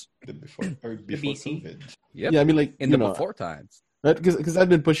times. Before BC. COVID. Yep. Yeah, I mean, in the before times. right? Because I've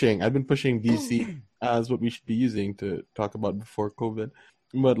been pushing BC as what we should be using to talk about before COVID,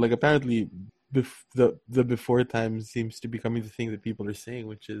 but apparently, the before times seems to be becoming the thing that people are saying,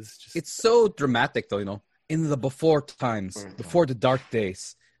 which is just It's so dramatic, though. In the before times, before the dark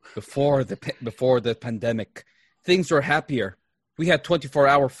days, before the pandemic, things were happier. We had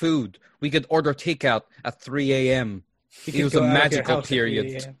 24-hour food. We could order takeout at 3 a.m. You It can was go a out of your magical house at period.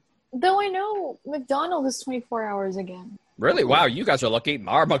 3 a.m. Though I know McDonald's is 24 hours again. Really? Wow, you guys are lucky.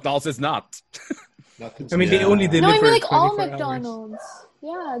 Our McDonald's is not. I mean, they only No, deliver. I mean all 24 hours. McDonald's.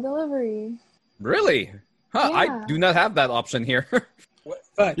 Yeah, delivery. Really? Huh? Yeah. I do not have that option here.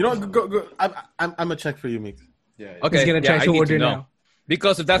 But go. I'm gonna check for you, Mix. Yeah. Okay, he's gonna try I to need order know. now.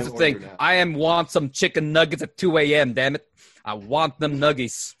 Because if that's I'll the thing, order now. I want some chicken nuggets at 2 a.m. Damn it! I want them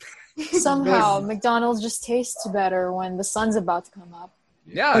nuggies. Somehow, McDonald's just tastes better when the sun's about to come up.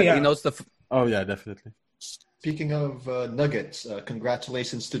 Yeah, Oh, yeah. it's the. Oh yeah, definitely. Speaking of Nuggets,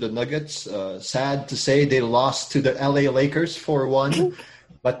 congratulations to the Nuggets. Sad to say they lost to the LA Lakers 4-1.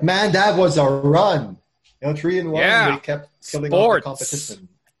 But man, that was a run. 3-1. Yeah. They kept killing off Sports. the competition.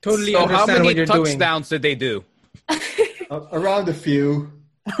 Totally So how understand many what you're doing. touchdowns did they do? Around a few.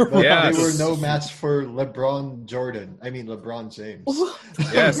 But Yes. they were no match for LeBron Jordan. I mean LeBron James.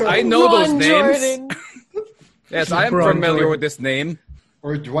 Yes, I know those Ron names. Jordan. Yes, I am LeBron familiar Jordan. with this name.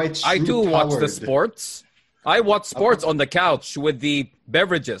 Or Dwight Schrute I do watch the Howard. sports. I watch sports on the couch with the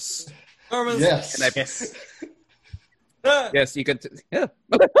beverages. Norman's- Yes. And I, Yes. yes, you could. Yeah.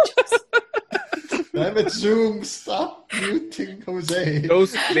 Damn it, Zoom. Stop muting Jose.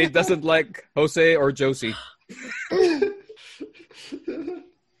 Those they doesn't like Jose or Josie.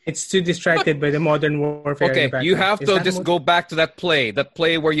 It's too distracted by the modern warfare. in the Okay, background. you have Is to that just what- go back to that play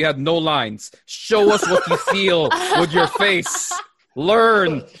where you had no lines. Show us what you feel with your face.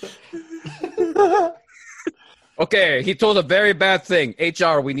 Learn. Okay, he told a very bad thing.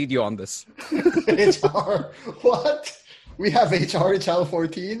 HR, we need you on this. HR. What? We have HR in Channel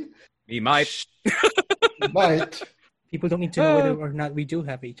 14? He might. Might. People don't need to know whether or not we do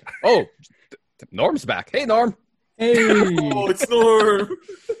have HR. Oh, Norm's back. Hey, Norm. Hey, Oh, it's Norm.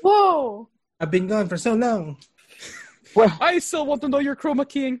 Whoa. I've been gone for so long. I still want to know your chroma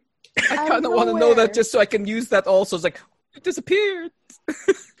keying. I Out kind of of want to know nowhere. that just so I can use that also. It's like, it disappeared.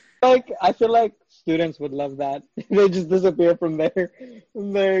 Like, I feel like students would love that. They just disappear from their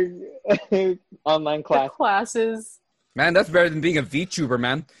online The class. classes. Man, that's better than being a VTuber,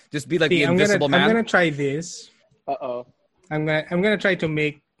 man. Just be like See, the I'm invisible gonna man. try this. Uh-oh. I'm gonna try to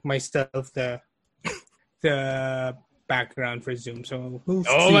make myself the background for Zoom. So we'll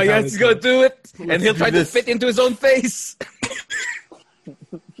Oh see my how god, it he's gonna goes. do it! And he'll do try to this. fit into his own face.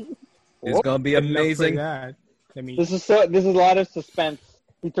 It's gonna be Good luck for amazing. that. Let me. This is a lot of suspense.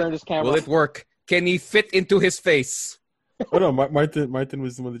 He turned his camera. Will it work? Can he fit into his face? Oh no, Martin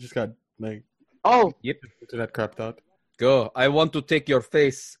was the one that just got like Oh, internet crapped out. Go. I want to take your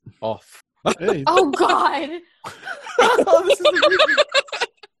face off. Hey, Oh God.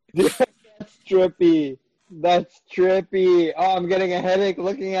 that's trippy. That's trippy. Oh, I'm getting a headache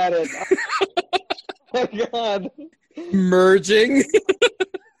looking at it. Oh my god. Merging.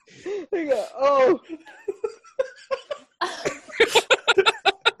 Oh.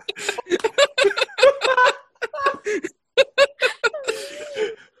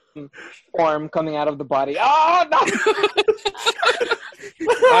 Form coming out of the body. Oh no!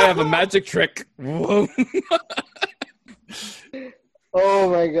 I have a magic trick. Whoa. Oh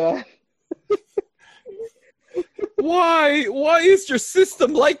my god. Why? Why is your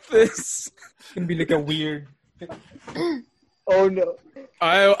system like this? It's gonna be like a weird. Oh no.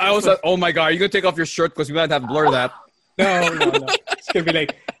 I was like, oh my god, are you gonna take off your shirt because we might have to blur that? No. It's gonna be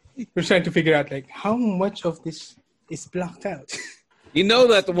like we're trying to figure out like how much of this is blocked out. You know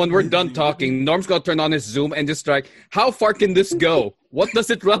that when we're done talking, Norm's gonna turn on his Zoom and just like, how far can this go? What does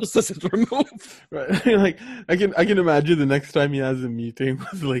it else does it remove? right. Like I can imagine the next time he has a meeting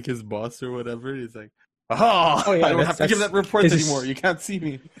with like his boss or whatever, he's like, Oh, yeah, I don't that's- have to give that report this is- anymore. You can't see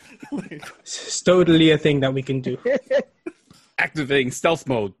me. Like, It's totally a thing that we can do. Activating stealth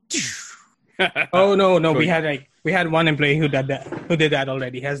mode. Oh no, we had one employee who did that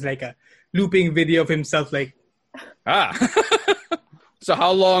already. He has like a looping video of himself like So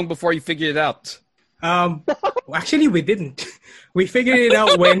how long before you figured it out? actually we didn't. We figured it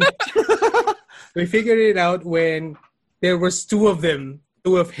out when there was two of him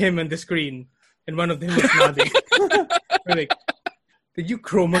on the screen and one of them was nodding. We're like, did you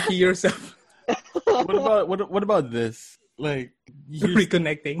chroma key yourself? what about this? Like you hear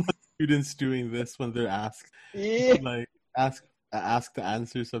Reconnecting. students doing this when they're asked, Yeah. like asked to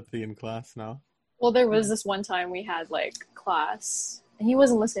answer something in class now. Well, there was this one time we had like class, and he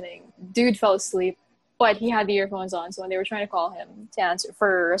wasn't listening. Dude fell asleep, but he had the earphones on. So when they were trying to call him to answer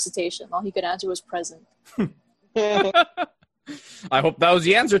for recitation, all he could answer was present. I hope that was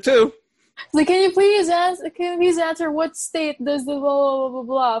the answer too. He's like, can you please answer what state does the blah blah blah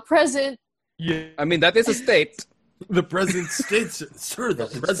blah present? Yeah, I mean, that is a state. the present state, sir. The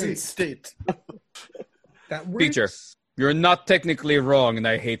present state. That works. Teacher, you're not technically wrong, and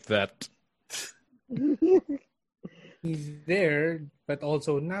I hate that. He's there, but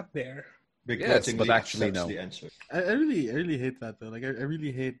also not there. Yes, but actually, accepts no. the answer. I really hate that though. Like I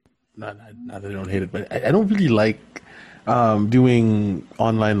really hate. Not that I don't hate it, but I don't really like doing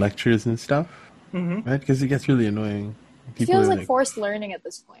online lectures and stuff, Mm-hmm. right? Because it gets really annoying. It feels like forced learning at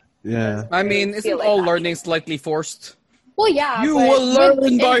this point. yeah. I mean, I isn't feel like all that. learning slightly forced? Well, yeah, You but will learn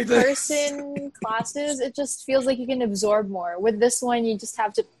with by this. in-person classes, it just feels like you can absorb more. With this one, you just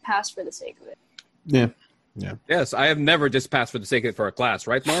have to pass for the sake of it. Yeah. Yes, I have never just passed for the sake of it for a class,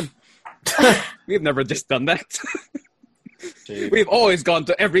 right, Norm? We've never just done that. We've always gone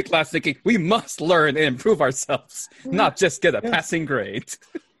to every class thinking we must learn and improve ourselves, not just get a passing grade.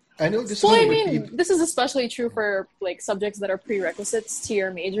 I know this Well, is I what mean, people. this is especially true for like subjects that are prerequisites to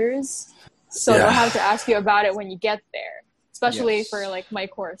your majors. So they'll have to ask you about it when you get there. Especially Yes. for like my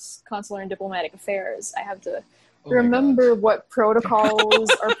course, Consular and Diplomatic Affairs. I have to Oh my remember what protocols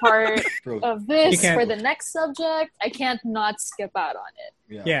are part Bro, of this You can't- for the next subject. I can't not skip out on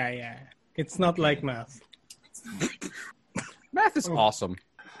it. Yeah. It's not like math. Math is awesome.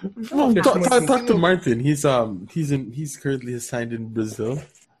 Well, There's talk more- to Martin. He's currently assigned in Brazil.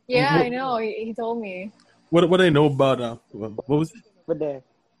 Yeah, What- I know. He told me. What I know about what was it? But there.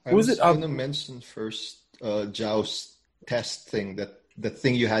 I was was it, gonna mention first Zhao's test thing, that the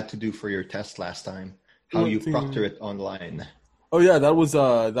thing you had to do for your test last time, how What you thing? proctor it online. Oh yeah, that was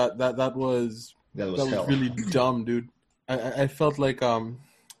that was That was hell. really dumb, dude. I felt like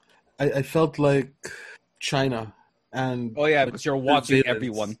I felt like China and Oh yeah, like, because you're watching surveillance,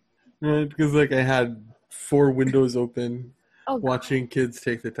 everyone. right? Because like I had 4 windows open, Oh, God. watching kids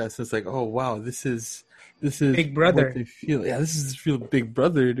take the test. It's like, oh wow, this is Big Brother. What they feel. Yeah, this is real Big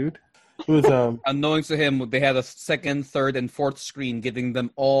Brother, dude. It was Unknowing to him, they had a second, third, and fourth screen giving them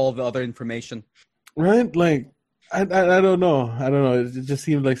all the other information. right. Like I don't know. It just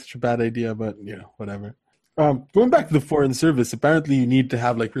seemed like such a bad idea, but whatever. Going back to the foreign service, apparently you need to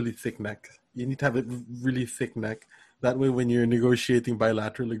have like really thick neck. You need to have a really thick neck. That way, when you're negotiating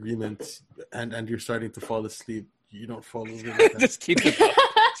bilateral agreements and you're starting to fall asleep, you don't fall over. Like that. Just keep it up.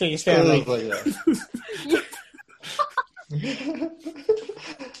 So you stand like,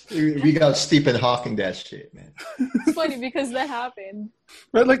 We got Stephen Hawking that shit, man. It's funny because that happened.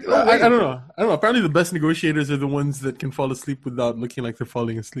 Right? Like I don't know. Apparently, the best negotiators are the ones that can fall asleep without looking like they're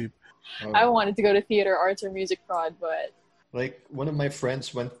falling asleep. I wanted to go to theater, arts, or music prod, but Like one of my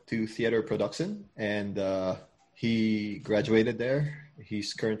friends went to theater production and he graduated there.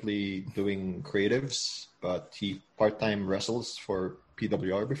 He's currently doing creatives, but he part-time wrestles for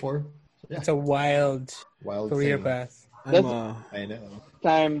PWR before. So, yeah, it's a wild wild career thing. path. I know.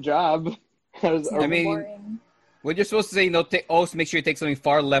 Time job. I mean, boring. when you're supposed to say, always make sure you take something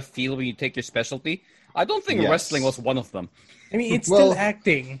far left field when you take your specialty. I don't think Yes. wrestling was one of them. I mean, it's Well- still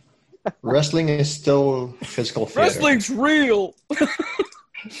acting. Wrestling is still physical theater. Wrestling's real.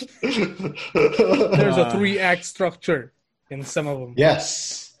 There's a 3-act structure in some of them.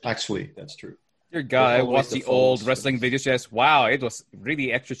 Yes, actually, that's true. Dear God, I Always watched the the old follows. wrestling videos. Yes, wow, it was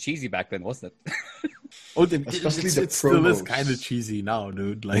really extra cheesy back then, wasn't it? Especially it the still is promos. kind of cheesy now,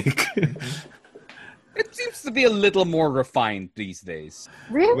 dude. Like, It seems to be a little more refined these days.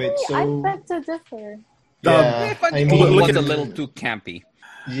 Really? Wait, so- I beg to differ. Yeah, I find I the mean, old look ones at- a little too campy.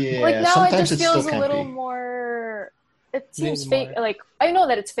 yeah. Like now, it sometimes just it's feels still a little campy. more. It seems Little fake. more. Like I know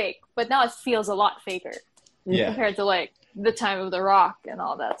that it's fake, but now it feels a lot faker Yeah, compared to like the time of The Rock and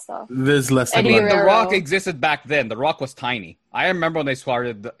all that stuff. there's less. I Eddie mean, like, The Guerrero. Rock existed back then. The Rock was tiny. I remember when they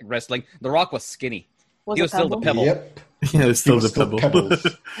started wrestling, The Rock was skinny. Was He it was still the Pebble? pebble. Yep. yeah, it's He still was the still pebble. Pebbles.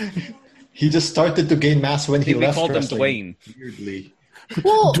 He just started to gain mass when he We left called him wrestling. Dwayne. Weirdly.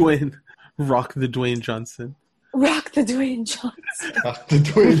 Well, Dwayne, rock the Dwayne Johnson. Rock the Dwayne Johnson. Rock the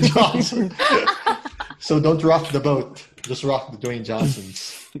Dwayne Johnson. So don't rock the boat. Just rock the Dwayne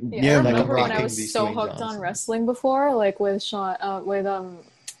Johnsons. Yeah, I like I'm remember when I rocking was these so Dwayne hooked on Johnsons. wrestling before, like with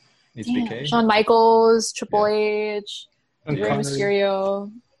HBK. Shawn Michaels, Triple H, And Rey Connery.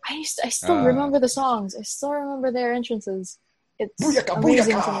 Mysterio. I still Ah. remember the songs. I still remember their entrances. It's Booyaka,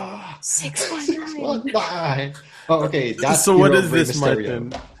 amazing to booyaka! me. 619. 619. Oh, okay. That's So what Hero is Rey this, Mysterio.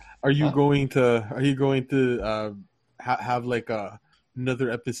 Martin? Are you Huh? going to have like another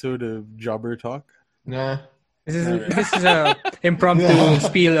episode of Jobber Talk? Nah. This is a impromptu Yeah.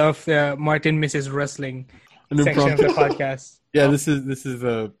 spiel of Martin Mrs. Wrestling An section of the impromptu- podcast. Yeah, this is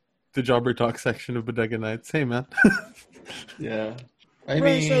the Jobber Talk section of Bodega Nights. Hey, man. Yeah. I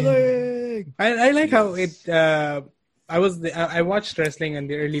mean, I like how it. I watched wrestling in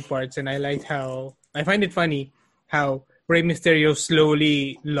the early parts, and I liked how I find it funny how Rey Mysterio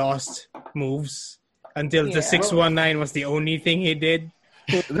slowly lost moves until Yeah. the 619 was the only thing he did.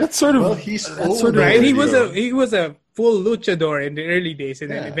 That's sort of well, he's that's old sort of Right? He already. was a full luchador in the early days,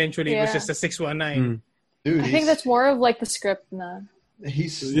 and then Yeah. eventually it was Yeah. just a 619. Dude, I think that's more of like the script now.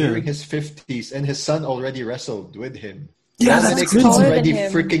 he's Yeah. nearing his 50s, and his son already wrestled with him. Yeah, His that's son's crazy. He's taller already than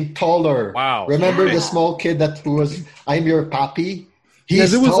him. freaking taller. Wow. Remember Yeah. the small kid that was, I'm your papi? Yeah,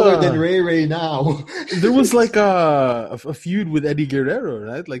 He's there was taller a- than Ray now. There was like a feud with Eddie Guerrero,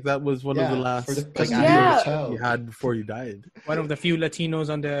 right? Like that was one of the last for the like, custody Yeah. of his he child. had before he died. One of the few Latinos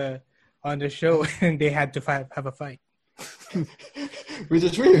on the show, and they had to have a fight. Which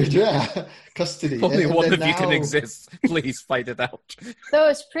is weird, yeah. Custody. Only And one then of you can now- exist. Please fight it out. So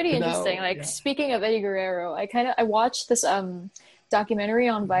it's pretty You know, interesting. Like yeah. speaking of Eddie Guerrero, I watched this documentary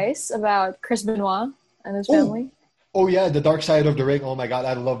on Vice about Chris Benoit and his family. Oh yeah, The Dark Side of the Ring. Oh my god,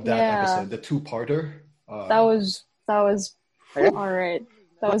 I love that Yeah. episode. The two-parter. That was all right.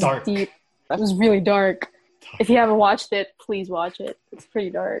 That was Dark. deep. It was really dark. If you haven't watched it, please watch it. It's pretty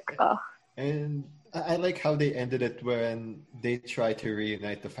dark. And I like how they ended it when they try to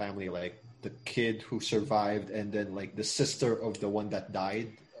reunite the family, like the kid who survived and then like the sister of the one that died,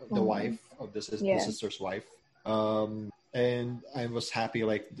 the wife of the sister's wife. And I was happy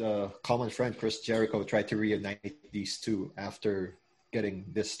like the common friend Chris Jericho tried to reunite these two after getting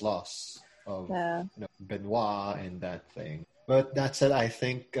this loss of Benoit and that thing. But that said, I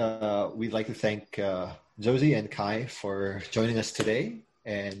think we'd like to thank Josie and Kai for joining us today.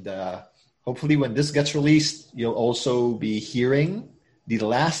 And hopefully when this gets released, you'll also be hearing the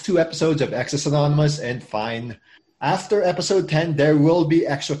last two episodes of Access Anonymous and Fine. After episode 10, there will be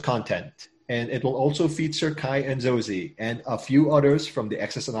extra content. And it will also feature Kai and Josie and a few others from the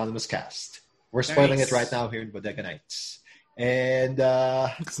Access Anonymous cast. We're spoiling it right now here in Bodega Nights. And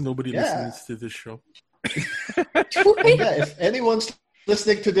because nobody listens to this show. If anyone's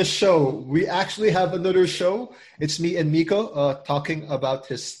listening to this show, we actually have another show. It's me and Miko talking about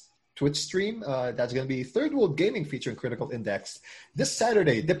his Twitch stream. That's going to be Third World Gaming featuring Critical Index this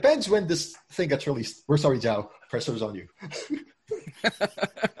Saturday. Depends when this thing gets released. We're sorry, Jao. Pressure's on you.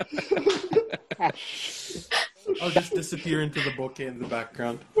 I'll just disappear into the bokeh in the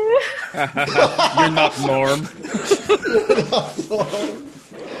background. You're not Norm.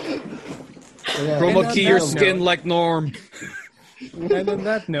 Chroma key your skin like Norm. And on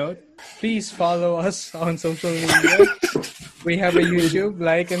that note, please follow us on social media. We have a YouTube,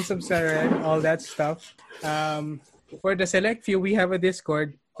 like and subscribe, all that stuff. For the select few, we have a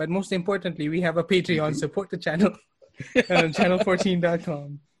Discord. But most importantly, we have a Patreon. Support the channel.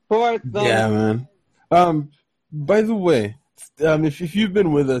 Channel14.com. Yeah, man. By the way, if you've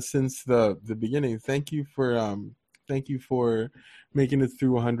been with us since the beginning, thank you for making it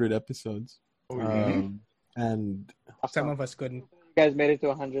through 100 episodes. And some of us couldn't. You guys made it to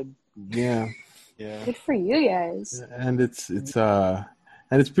 100. Yeah. Good for you guys. And it's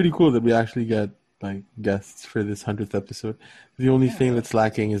pretty cool that we actually get like guests for this 100th episode. The only thing that's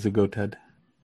lacking is a GoTed.